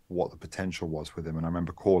and what the potential was with him. And I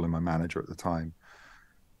remember calling my manager at the time,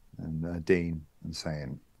 and Dean, and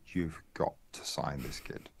saying, "You've got to sign this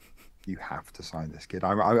kid. You have to sign this kid."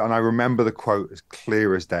 And I remember the quote as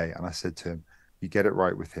clear as day. And I said to him, "You get it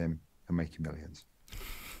right with him, he'll make you millions."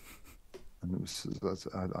 And it was,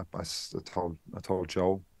 I told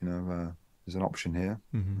Joel, you know, there's an option here,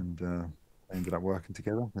 and they ended up working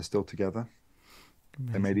together. They're still together.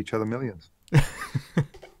 Amazing. They made each other millions.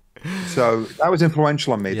 So that was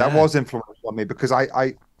influential on me. Yeah. That was influential on me because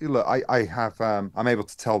I have I'm able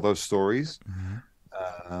to tell those stories,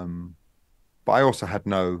 but I also had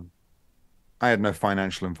no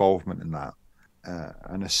financial involvement in that.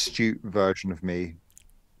 An astute version of me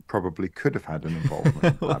probably could have had an involvement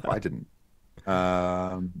in that, but I didn't.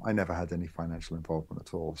 I never had any financial involvement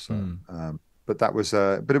at all. So, but that was,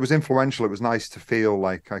 but it was influential. It was nice to feel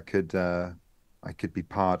like I could be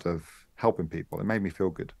part of helping people. It made me feel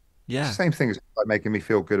good. Yeah. It's the same thing as like making me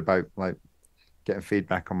feel good about like getting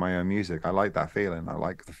feedback on my own music. I like that feeling. I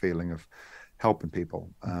like the feeling of helping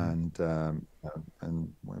people and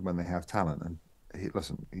when they have talent. And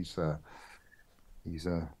he's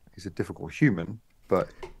a difficult human, but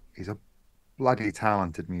he's a bloody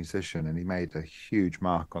talented musician, and he made a huge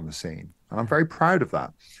mark on the scene. And I'm very proud of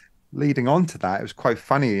that. Leading on to that, it was quite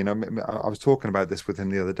funny. You know, I was talking about this with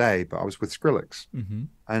him the other day, but I was with Skrillex,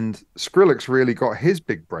 and Skrillex really got his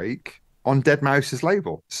big break on Deadmau5's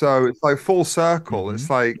label. So it's like full circle. It's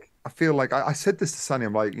like, I feel like I said this to Sonny.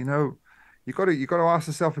 I'm like, you know, you got to ask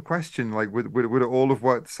yourself a question. Like, would it all have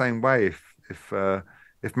worked the same way if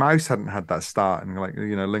Mouse hadn't had that start and, like,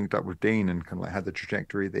 you know, linked up with Dean and kind of like had the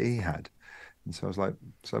trajectory that he had? And so I was like,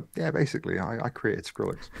 so yeah, basically, I created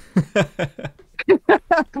Skrillex.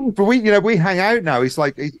 But we hang out now. He's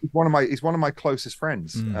one of my closest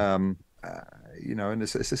friends. You know, and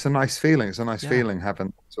it's a nice feeling. It's a nice feeling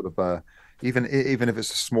having sort of even if it's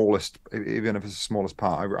the smallest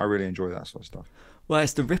part. I really enjoy that sort of stuff. Well,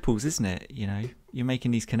 it's the ripples, isn't it? You know, you're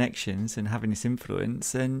making these connections and having this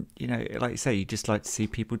influence, and, you know, like you say, you just like to see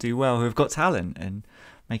people do well who have got talent and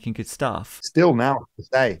making good stuff. Still now to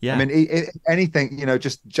say, yeah. I mean, anything, you know,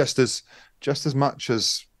 just as much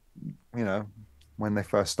as, you know, when they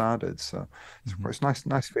first started. So it's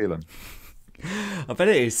nice feeling. I bet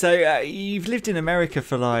it is. So you've lived in America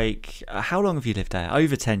for like, how long have you lived there?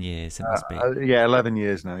 Over 10 years, it must be. Yeah, 11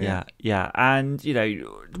 years now. Yeah. And, you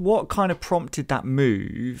know, what kind of prompted that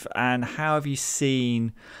move, and how have you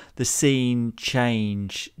seen the scene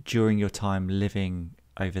change during your time living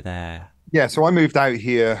over there? Yeah, so I moved out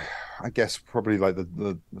here, I guess, probably like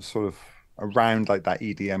the sort of around like that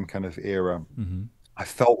EDM kind of era. I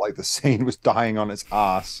felt like the scene was dying on its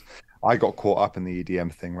ass. I got caught up in the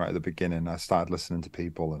EDM thing right at the beginning. I started listening to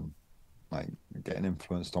people and like getting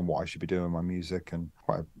influenced on what I should be doing with my music, and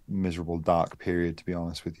quite a miserable, dark period, to be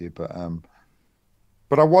honest with you. But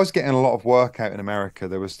but I was getting a lot of work out in America.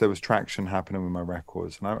 There was traction happening with my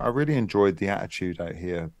records, and I really enjoyed the attitude out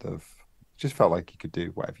here. Of just felt like you could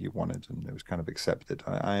do whatever you wanted, and it was kind of accepted.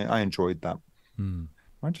 I enjoyed that.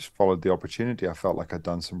 I just followed the opportunity. I felt like I'd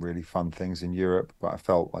done some really fun things in Europe, but I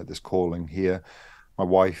felt like this calling here. My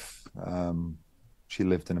wife, she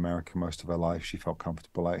lived in America most of her life. She felt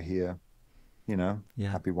comfortable out here, you know,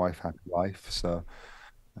 happy wife, happy life. So,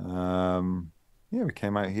 yeah, we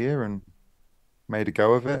came out here and made a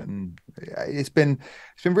go of it, and it's been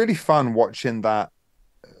really fun watching the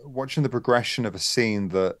progression of a scene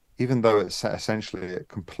that, even though it's essentially it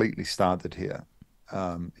completely started here,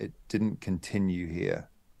 it didn't continue here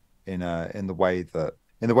in the way that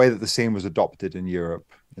the scene was adopted in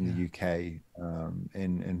Europe, in the UK,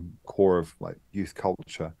 in core of like youth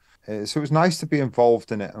culture. So it was nice to be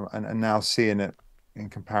involved in it, and now seeing it in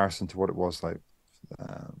comparison to what it was like,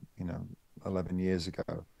 11 years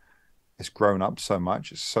ago. It's grown up so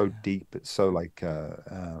much. It's so deep. It's so like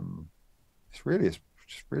it's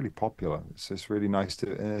just really popular. It's really nice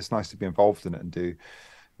to be involved in it and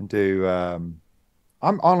do.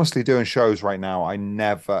 I'm honestly doing shows right now I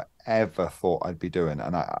never ever thought I'd be doing,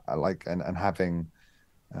 and I like and having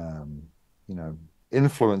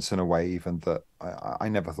influence in a way even that I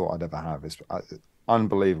never thought I'd ever have. It's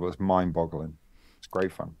unbelievable. It's mind-boggling. It's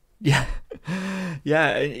great fun. Yeah.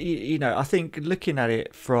 Yeah, I think looking at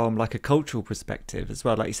it from like a cultural perspective as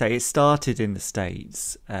well, like you say, it started in the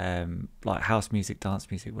States, like house music,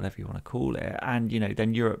 dance music, whatever you want to call it, and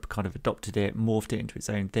then Europe kind of adopted it, morphed it into its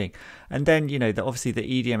own thing, and then obviously the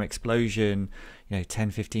EDM explosion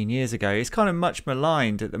 10, 15 years ago is kind of much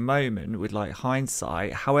maligned at the moment with like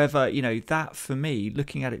hindsight. However, that for me,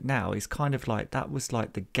 looking at it now, is kind of like that was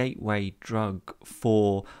like the gateway drug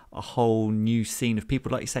for a whole new scene of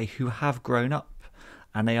people, like you say, who have grown up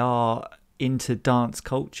and they are into dance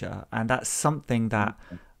culture, and that's something that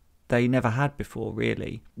they never had before,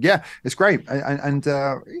 really. Yeah, it's great, and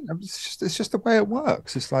it's just the way it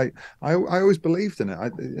works. It's like I always believed in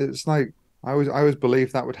it. It's like I always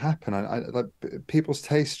believed that would happen. Like people's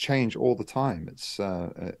tastes change all the time. It's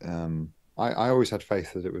I always had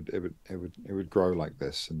faith that it would grow like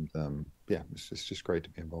this, and yeah, it's just great to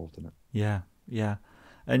be involved in it. Yeah, yeah.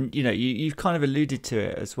 And you've kind of alluded to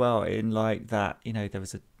it as well, in like that there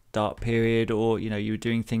was a dark period, or you were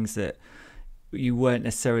doing things that you weren't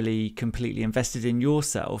necessarily completely invested in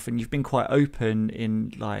yourself, and you've been quite open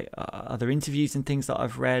in like other interviews and things that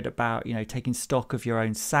I've read about taking stock of your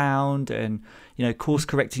own sound and course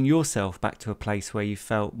correcting yourself back to a place where you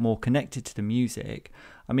felt more connected to the music.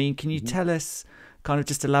 I mean, can you tell us, kind of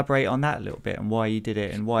just elaborate on that a little bit and why you did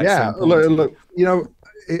it and why it's so important? Look,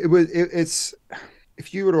 it's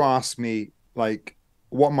if you were to ask me like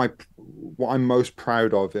what I'm most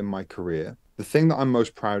proud of in my career, the thing that I'm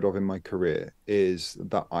most proud of in my career is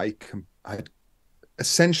that I had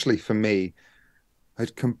essentially, for me,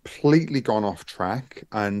 I'd completely gone off track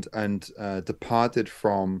and departed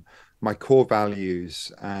from my core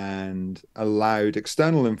values and allowed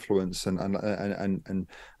external influence and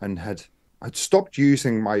I'd stopped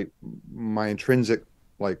using my intrinsic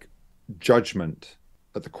like judgment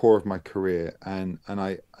at the core of my career, and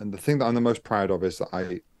the thing that I'm the most proud of is that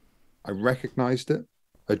I recognized it,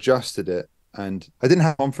 adjusted it, and I didn't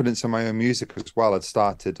have confidence in my own music as well. I'd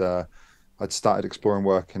started exploring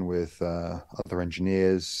working with other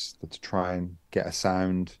engineers to try and get a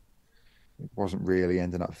sound. It wasn't really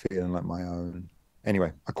ending up feeling like my own.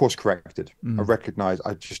 Anyway, I course corrected. I recognized.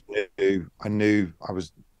 I knew I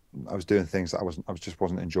was doing things that I just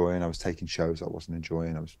wasn't enjoying. I was taking shows I wasn't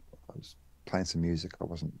enjoying. I was playing some music I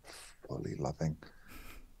wasn't fully loving.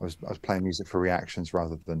 I was playing music for reactions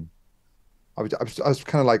rather than I was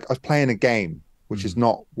kind of like I was playing a game, which is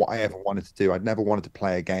not what I ever wanted to do. I'd never wanted to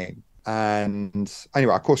play a game. And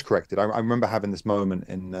anyway, I course corrected. I remember having this moment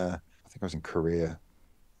in I think I was in Korea,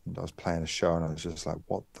 and I was playing a show, and I was just like,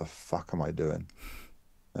 "What the fuck am I doing?"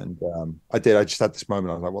 And I just had this moment.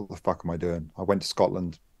 I was like, "What the fuck am I doing?" I went to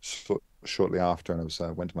Scotland shortly after, and I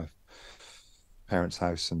went to my parents'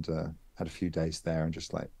 house and had a few days there, and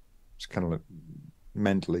just kind of like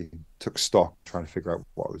mentally took stock, trying to figure out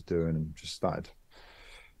what I was doing, and just started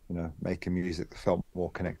making music that felt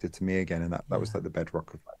more connected to me again. And that was like the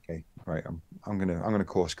bedrock of okay, right, I'm gonna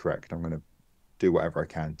course correct. I'm gonna do whatever I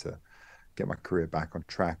can to get my career back on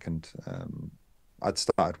track. And I'd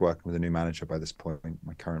started working with a new manager by this point,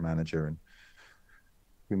 my current manager, and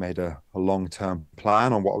we made a long-term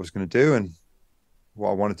plan on what I was going to do and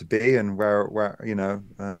what I wanted to be and where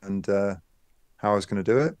and how I was going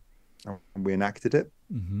to do it. And we enacted it.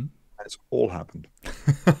 And it's all happened.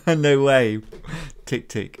 No way. Tick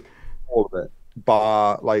tick. All of it,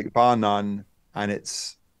 bar none. and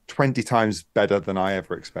it's 20 times better than I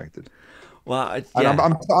ever expected. Well, and yeah.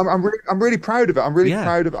 I'm really proud of it. I'm really Yeah.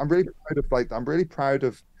 proud of like I'm really proud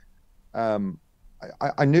of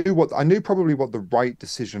I knew probably what the right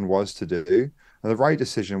decision was to do. And the right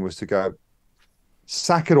decision was to go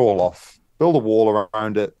sack it all off, build a wall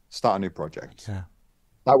around it, start a new project. Yeah.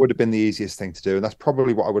 That would have been the easiest thing to do. And that's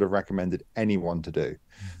probably what I would have recommended anyone to do.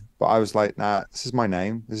 But I was like, nah, this is my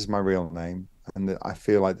name. This is my real name. And I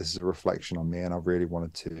feel like this is a reflection on me. And I really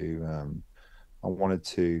wanted to, I wanted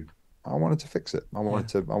to fix it. I wanted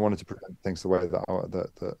to present things the way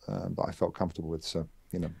that I felt comfortable with. So,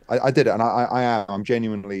 you know, I did it, and I'm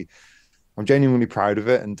genuinely proud of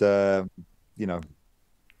it. And, you know,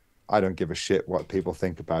 I don't give a shit what people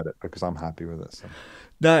think about it because I'm happy with it. So.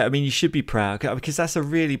 No, I mean, you should be proud because that's a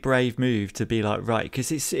really brave move to be like, right,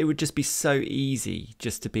 because it would just be so easy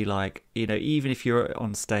just to be like, you know, even if you're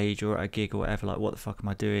on stage or at a gig or whatever, like, what the fuck am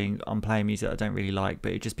I doing? I'm playing music I don't really like, but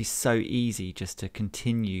it'd just be so easy just to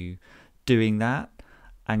continue doing that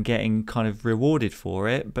and getting kind of rewarded for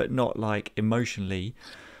it, but not like emotionally.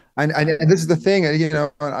 And this is the thing, you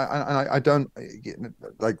know, and I don't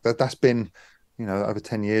like that. That's been, you know, over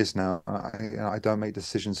 10 years now. I don't make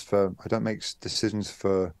decisions for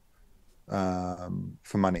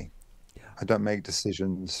money. Yeah. I don't make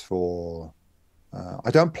decisions for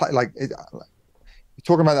I don't play like it,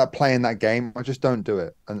 talking about that playing that game. I just don't do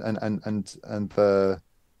it. And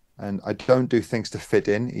I don't do things to fit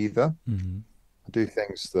in either. Mm-hmm. I do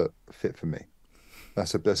things that fit for me.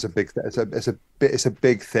 That's a big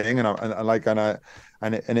thing,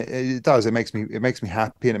 and it does. It makes me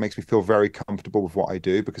happy, and it makes me feel very comfortable with what I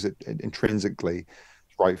do because it intrinsically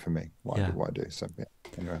is right for me. What I do. So yeah,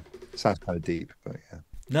 anyway, it sounds kind of deep, but yeah.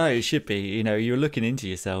 No, it should be. You know, you're looking into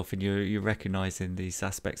yourself and you're recognizing these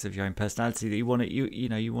aspects of your own personality that you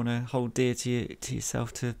want to hold dear to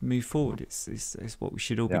yourself to move forward. It's what we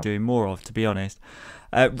should all be doing more of, to be honest.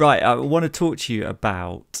 Right, I want to talk to you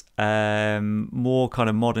about more kind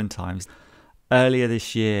of modern times. Earlier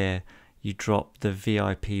this year, you dropped the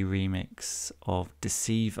VIP remix of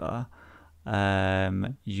Deceiver.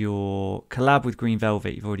 Your collab with Green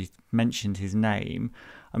Velvet, you've already mentioned his name.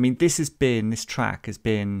 I mean, this track has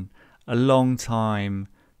been a long time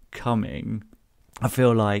coming. I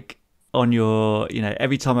feel like on your, you know,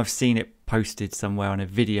 every time I've seen it posted somewhere on a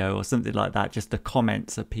video or something like that, just the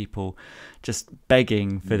comments of people just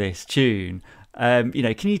begging for this tune. You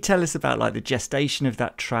know, can you tell us about like the gestation of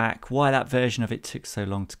that track, why that version of it took so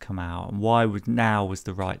long to come out, and why now was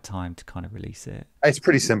the right time to kind of release it? It's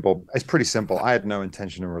pretty simple. I had no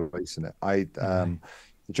intention of releasing it.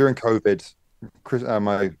 During COVID,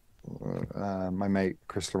 my mate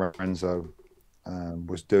Chris Lorenzo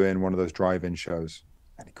was doing one of those drive-in shows,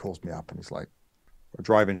 and he calls me up and he's like, a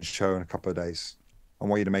drive-in show in a couple of days, I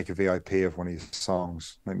want you to make a VIP of one of your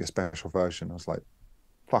songs, make me a special version. I was like,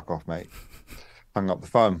 fuck off, mate. Hung up the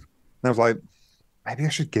phone, and I was like, maybe I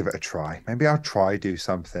should give it a try. Maybe I'll try do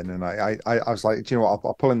something. And I was like, do you know what,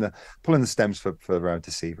 I'll pull in the stems for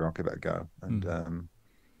Deceiver. I'll give it a go. And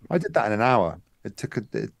I did that in an hour. It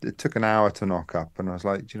took an hour to knock up, and I was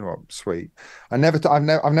like, do you know what, sweet. I've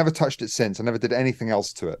never touched it since. I never did anything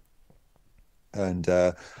else to it. And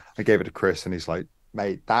I gave it to Chris, and he's like,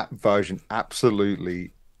 mate, that version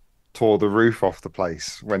absolutely tore the roof off the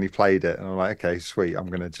place when he played it. And I'm like, okay, sweet. I'm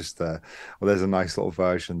gonna just well, there's a nice little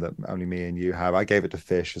version that only me and you have. I gave it to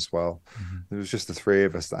Fish as well. It was just the three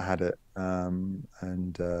of us that had it. And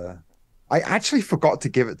I actually forgot to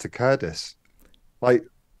give it to Curtis. Like,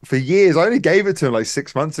 for years, I only gave it to him like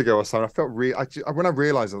 6 months ago or so. I felt when I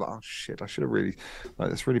realized, I was like, oh shit, I should have really, like,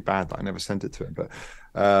 it's really bad that I never sent it to him. But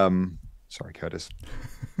sorry, Curtis.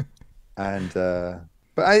 And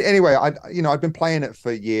but anyway, I've been playing it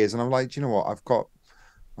for years, and I'm like, do you know what, I've got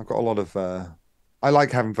a lot of I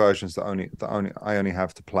like having versions that I only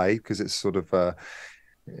have to play, because it's sort of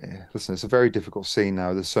listen, it's a very difficult scene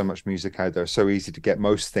now. There's so much music out there. It's so easy to get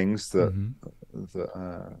most things that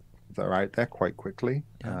are out there quite quickly.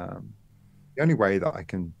 The only way that I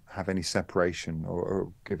can have any separation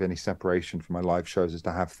or give any separation from my live shows is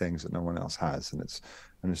to have things that no one else has, and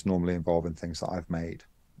it's normally involving things that I've made.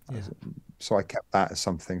 So I kept that as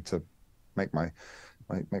something to make my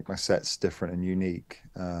sets different and unique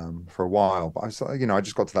for a while. But I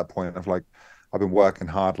just got to that point of like, I've been working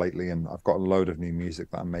hard lately, and I've got a load of new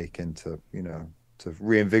music that I'm making to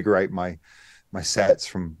reinvigorate my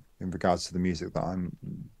sets in regards to the music that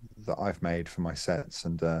I've made for my sets.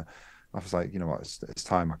 And I was like, you know what, it's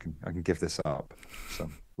time. I can give this up.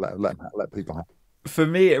 So let people have it. For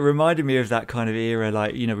me, it reminded me of that kind of era,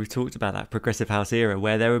 like, you know, we've talked about that progressive house era,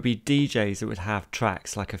 where there would be DJs that would have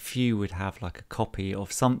tracks, like a few would have like a copy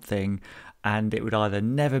of something, and it would either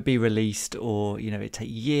never be released or, you know, it'd take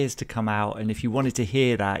years to come out. And if you wanted to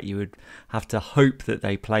hear that, you would have to hope that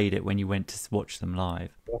they played it when you went to watch them live.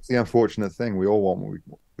 That's the unfortunate thing. We all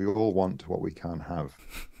want what we can't have.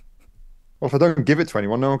 Well, if I don't give it to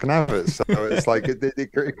anyone, no one can have it. So it's like,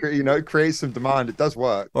 it creates some demand. It does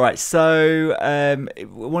work. All right. So I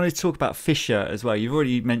wanted to talk about Fisher as well. You've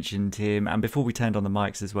already mentioned him. And before we turned on the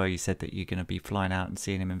mics as well, you said that you're going to be flying out and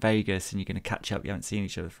seeing him in Vegas and you're going to catch up. You haven't seen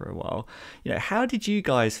each other for a while. You know, how did you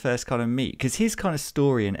guys first kind of meet? Because his kind of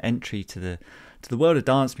story and entry to the world of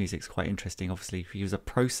dance music is quite interesting. Obviously, he was a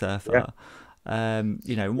pro surfer. Yeah.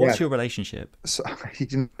 You know, what's your relationship? So,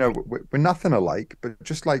 you know, we're nothing alike, but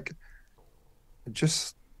just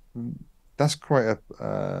that's quite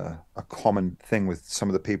a common thing with some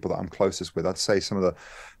of the people that I'm closest with. I'd say some of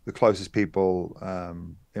the closest people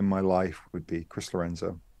in my life would be Chris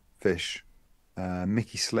Lorenzo, Fish,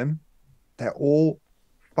 Mickey Slim. They're all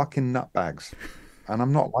fucking nutbags, and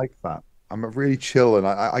I'm not like that. I'm really chill, and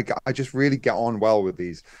I just really get on well with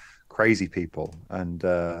these crazy people. And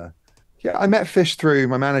yeah, I met Fish through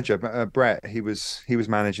my manager, Brett. He was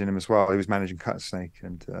managing him as well. He was managing Cut Snake,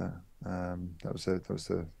 and that was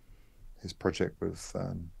his project with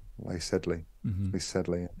Lee Sedley. Lee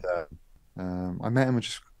Sedley. And I met him and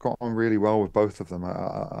just got on really well with both of them.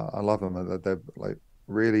 I love them. They're like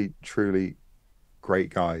really, truly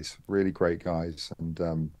great guys, really great guys,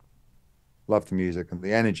 and love the music, and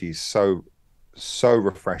the energy is so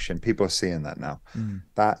refreshing. People are seeing that now.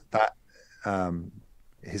 That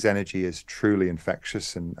his energy is truly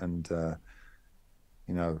infectious, and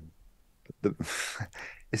you know,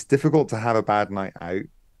 it's difficult to have a bad night out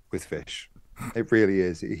with Fish. It really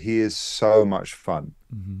is. He is so much fun.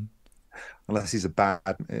 Unless he's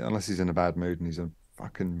in a bad mood and he's a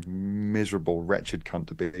fucking miserable, wretched cunt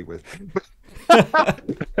to be with.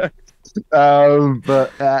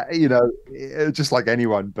 But you know, just like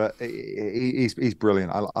anyone. But he's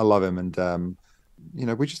brilliant. I love him, and you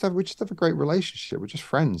know, we just have a great relationship. We're just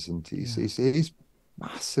friends, and he's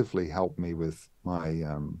massively helped me with my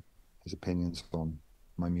his opinions on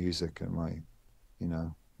my music and my, you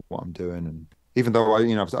know, what I'm doing. And even though I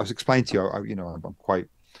was explaining to you, I'm quite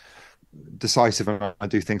decisive and I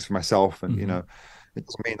do things for myself, and you know, it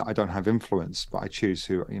doesn't mean that I don't have influence, but I choose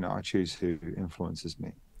who influences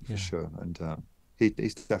me for sure. And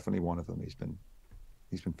he's definitely one of them. He's been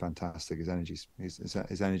fantastic. His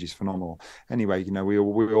energy's phenomenal. Anyway, you know, we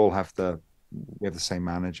all have the same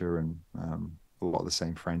manager and a lot of the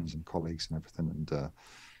same friends and colleagues and everything. And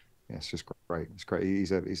yeah, it's just great. It's great.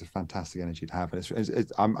 He's a fantastic energy to have.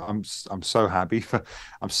 And I'm so happy for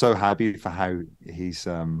how he's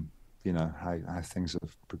you know, how things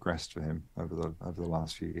have progressed for him over the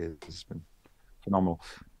last few years. It's been phenomenal.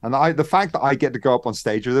 And the fact that I get to go up on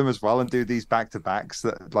stage with him as well and do these back-to-backs,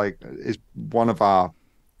 that like is one of our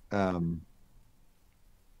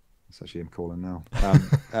it's actually him calling now.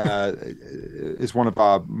 Is one of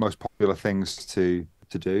our most popular things to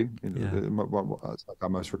do. It's like our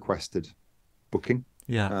most requested booking.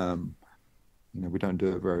 You know, we don't do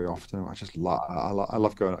it very often. I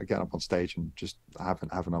love getting up on stage and just having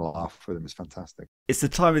a laugh with him. It's fantastic. It's the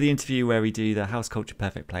time of the interview where we do the House Culture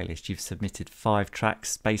Perfect playlist. You've submitted 5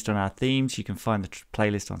 tracks based on our themes. You can find the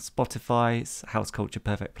playlist on Spotify. It's House Culture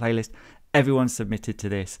Perfect playlist. Everyone submitted to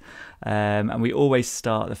this, and we always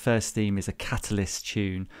start. The first theme is a catalyst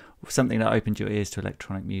tune, something that opened your ears to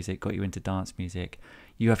electronic music, got you into dance music.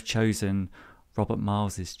 You have chosen Robert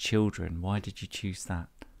Miles's Children. Why did you choose that?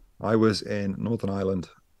 I was in Northern Ireland.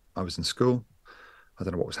 I was in school. I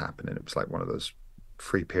don't know what was happening. It was like one of those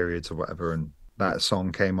free periods or whatever, and that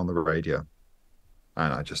song came on the radio,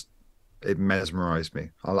 and it mesmerized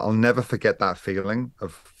me. I'll never forget that feeling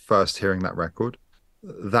of first hearing that record.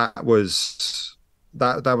 That was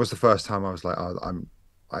the first time I was like,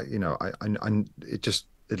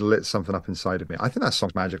 it lit something up inside of me. I think that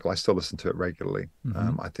song's magical. I still listen to it regularly.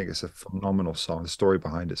 I think it's a phenomenal song. The story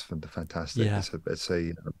behind it's fantastic. Yeah.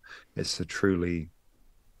 It's a truly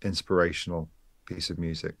inspirational piece of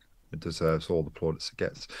music. It deserves all the plaudits it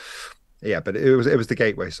gets. Yeah, but it was the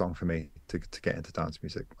gateway song for me to get into dance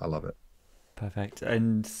music. I love it. Perfect.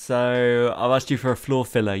 And so I've asked you for a floor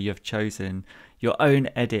filler. You've chosen your own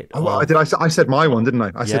edit. Oh, well, I said my one, didn't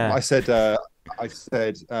I? I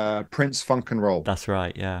said Prince Funk and Roll. That's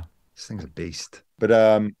right. Yeah. This thing's a beast. But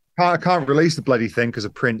I can't release the bloody thing because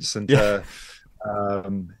of Prince. And I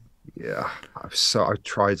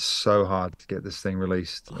tried so hard to get this thing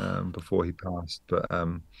released before he passed, but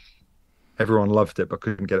everyone loved it, but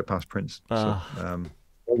couldn't get it past Prince. So,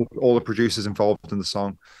 all the producers involved in the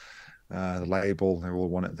song, the label,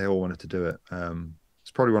 they all wanted to do it. It's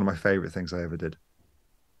probably one of my favorite things I ever did.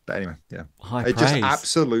 But anyway, yeah. High it praise. Just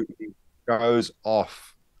absolutely goes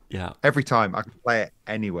off. Yeah. Every time I can play it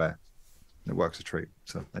anywhere. It works a treat.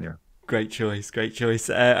 So anyway. Great choice. Okay,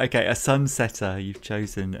 a sunsetter. You've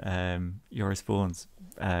chosen Joris Voorn's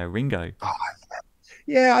Ringo. Oh,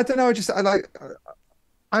 yeah, I don't know.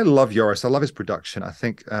 I love Joris. I love his production. I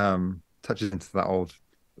think touches into that old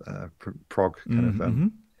prog kind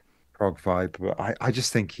of prog vibe. But I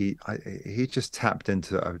just think he just tapped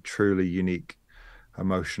into a truly unique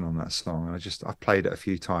emotion on that song. And I've played it a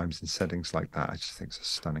few times in settings like that. I just think it's a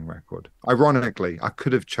stunning record. Ironically, I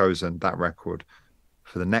could have chosen that record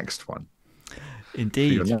for the next one.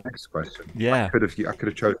 Indeed. For your next question. Yeah. I could have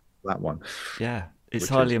chosen that one. Yeah. It's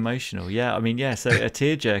highly emotional. Yeah. I mean, yeah. So a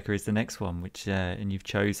tearjerker is the next one, which and you've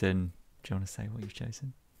chosen. Do you want to say what you've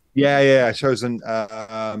chosen? Yeah. I've chosen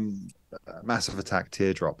Massive Attack,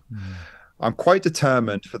 Teardrop. I'm quite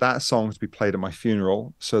determined for that song to be played at my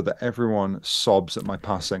funeral so that everyone sobs at my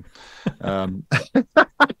passing. I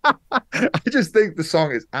just think the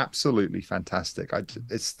song is absolutely fantastic.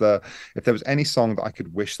 If there was any song that I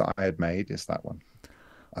could wish that I had made, it's that one.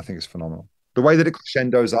 I think it's phenomenal. The way that it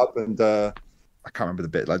crescendos up and I can't remember the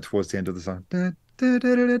bit like towards the end of the song. With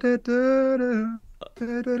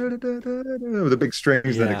the big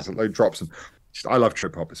strings, then it like drops and I love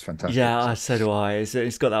trip hop. It's fantastic. Yeah, so do I.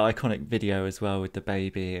 It's got that iconic video as well with the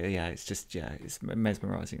baby. Yeah, it's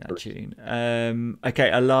mesmerizing, that tune.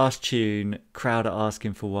 Okay, a last tune. Crowd are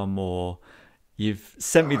asking for one more. You've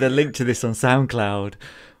sent me the link to this on SoundCloud,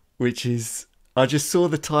 which is, I just saw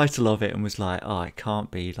the title of it and was like, oh, it can't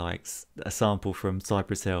be like a sample from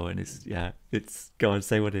Cypress Hill. And it's go on,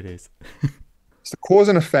 say what it is. It's the cause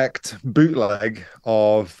and effect bootleg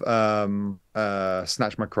of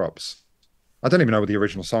Snatch My Crops. I don't even know what the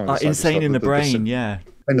original song is. Insane in the Brain, yeah.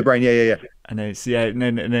 In the Brain, yeah. And it's and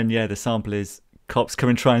then the sample is cops come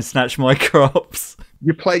and try and snatch my crops.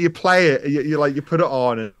 You play it, you put it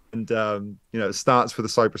on, and it starts with the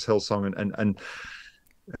Cypress Hill song, and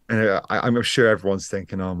I'm sure everyone's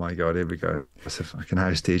thinking, oh my god, here we go. It's a fucking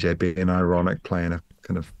house DJ being ironic, playing a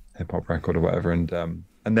kind of hip hop record or whatever,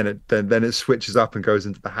 and then it switches up and goes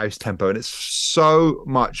into the house tempo, and it's so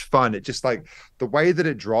much fun. It just like the way that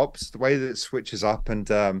it drops, the way that it switches up, and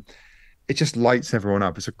it just lights everyone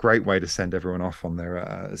up. It's a great way to send everyone off on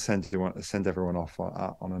their send everyone off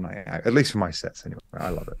on a night out. At least for my sets, anyway. I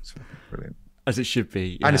love it. It's brilliant, as it should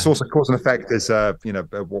be. Yeah. And it's also cause and effect. Is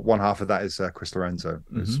one half of that is Chris Lorenzo,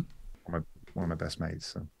 who's one of my best mates.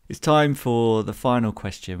 So. It's time for the final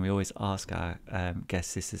question. We always ask our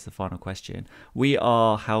guests, this is the final question. We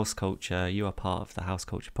are House Culture. You are part of the House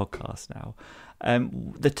Culture podcast now.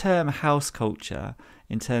 The term house culture,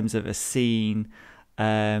 in terms of a scene,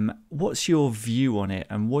 what's your view on it,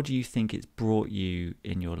 and what do you think it's brought you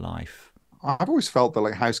in your life? I've always felt that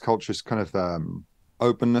like house culture is kind of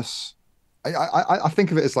openness. I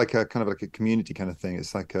think of it as like a kind of like a community kind of thing.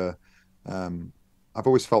 It's like I've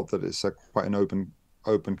always felt that it's quite an open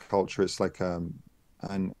culture. It's like and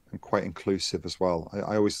quite inclusive as well.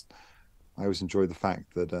 I always enjoyed the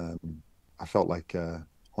fact that I felt like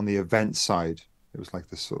on the event side it was like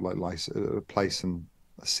this sort of like a place and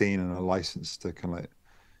a scene and a license to kind of like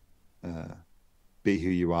be who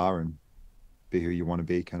you are and be who you want to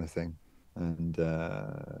be kind of thing. And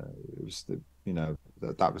it was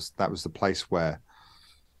that was the place where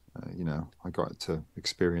I got to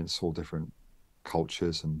experience all different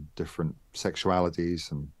cultures and different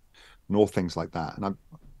sexualities and all things like that. And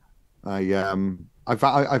I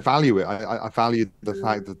value it. I value the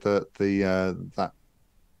fact that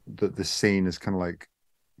the scene is kind of like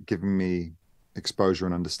giving me exposure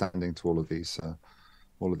and understanding to all of these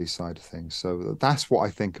side of things. So that's what I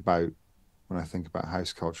think about when I think about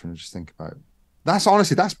house culture, and I just think about that's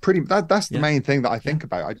the main thing that I think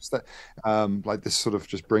about. I just like this sort of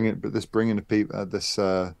just bringing the people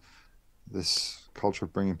this culture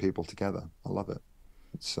of bringing people together. I love it.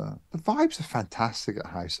 It's the vibes are fantastic at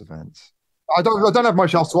house events. I don't have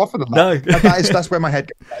much else to offer than that. No, that's where my head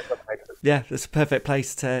goes. Yeah, that's a perfect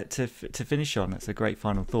place to finish on. That's a great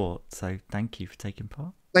final thought. So thank you for taking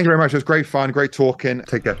part. Thank you very much. It was great fun, great talking.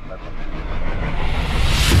 Take care.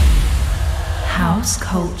 House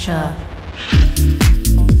culture.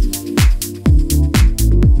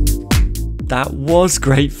 That was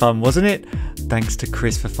great fun, wasn't it? Thanks to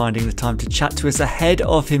Chris for finding the time to chat to us ahead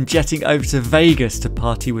of him jetting over to Vegas to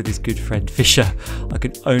party with his good friend Fisher. I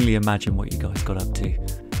can only imagine what you guys got up to.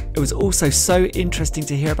 It was also so interesting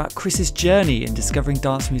to hear about Chris's journey in discovering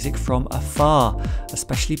dance music from afar,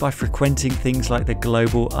 especially by frequenting things like the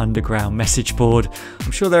Global Underground message board.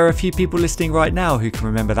 I'm sure there are a few people listening right now who can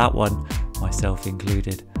remember that one, myself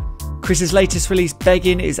included. Chris's latest release,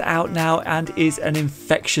 Beggin', is out now and is an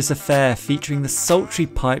infectious affair featuring the sultry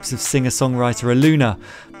pipes of singer-songwriter Aluna.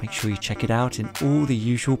 Make sure you check it out in all the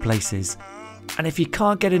usual places. And if you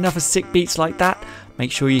can't get enough of sick beats like that,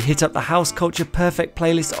 make sure you hit up the House Culture Perfect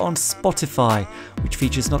playlist on Spotify, which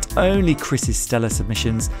features not only Chris's stellar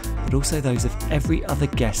submissions, but also those of every other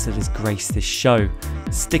guest that has graced this show.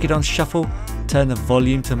 Stick it on shuffle, turn the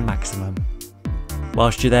volume to maximum.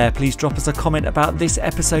 Whilst you're there, please drop us a comment about this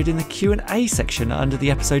episode in the Q&A section under the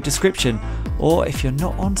episode description, or if you're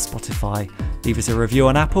not on Spotify, leave us a review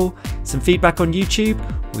on Apple, some feedback on YouTube,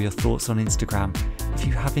 or your thoughts on Instagram. If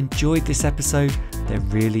you have enjoyed this episode, there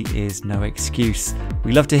really is no excuse.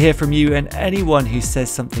 We love to hear from you, and anyone who says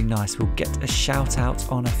something nice will get a shout out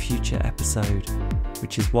on a future episode.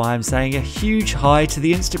 Which is why I'm saying a huge hi to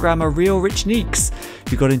the Instagrammer Real Rich Neeks,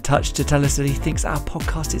 who got in touch to tell us that he thinks our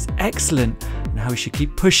podcast is excellent and how we should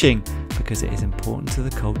keep pushing because it is important to the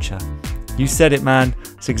culture. You said it, man.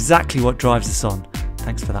 It's exactly what drives us on.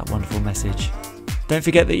 Thanks for that wonderful message. Don't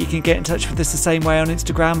forget that you can get in touch with us the same way on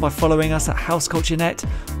Instagram by following us at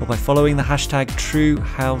HouseCultureNet or by following the hashtag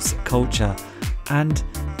 #TrueHouseCulture. And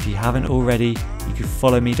if you haven't already, you can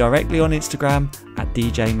follow me directly on Instagram at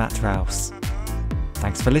DJ Matt Rouse.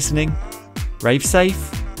 Thanks for listening, rave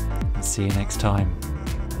safe, and see you next time.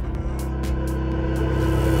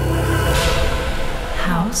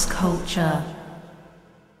 House Culture.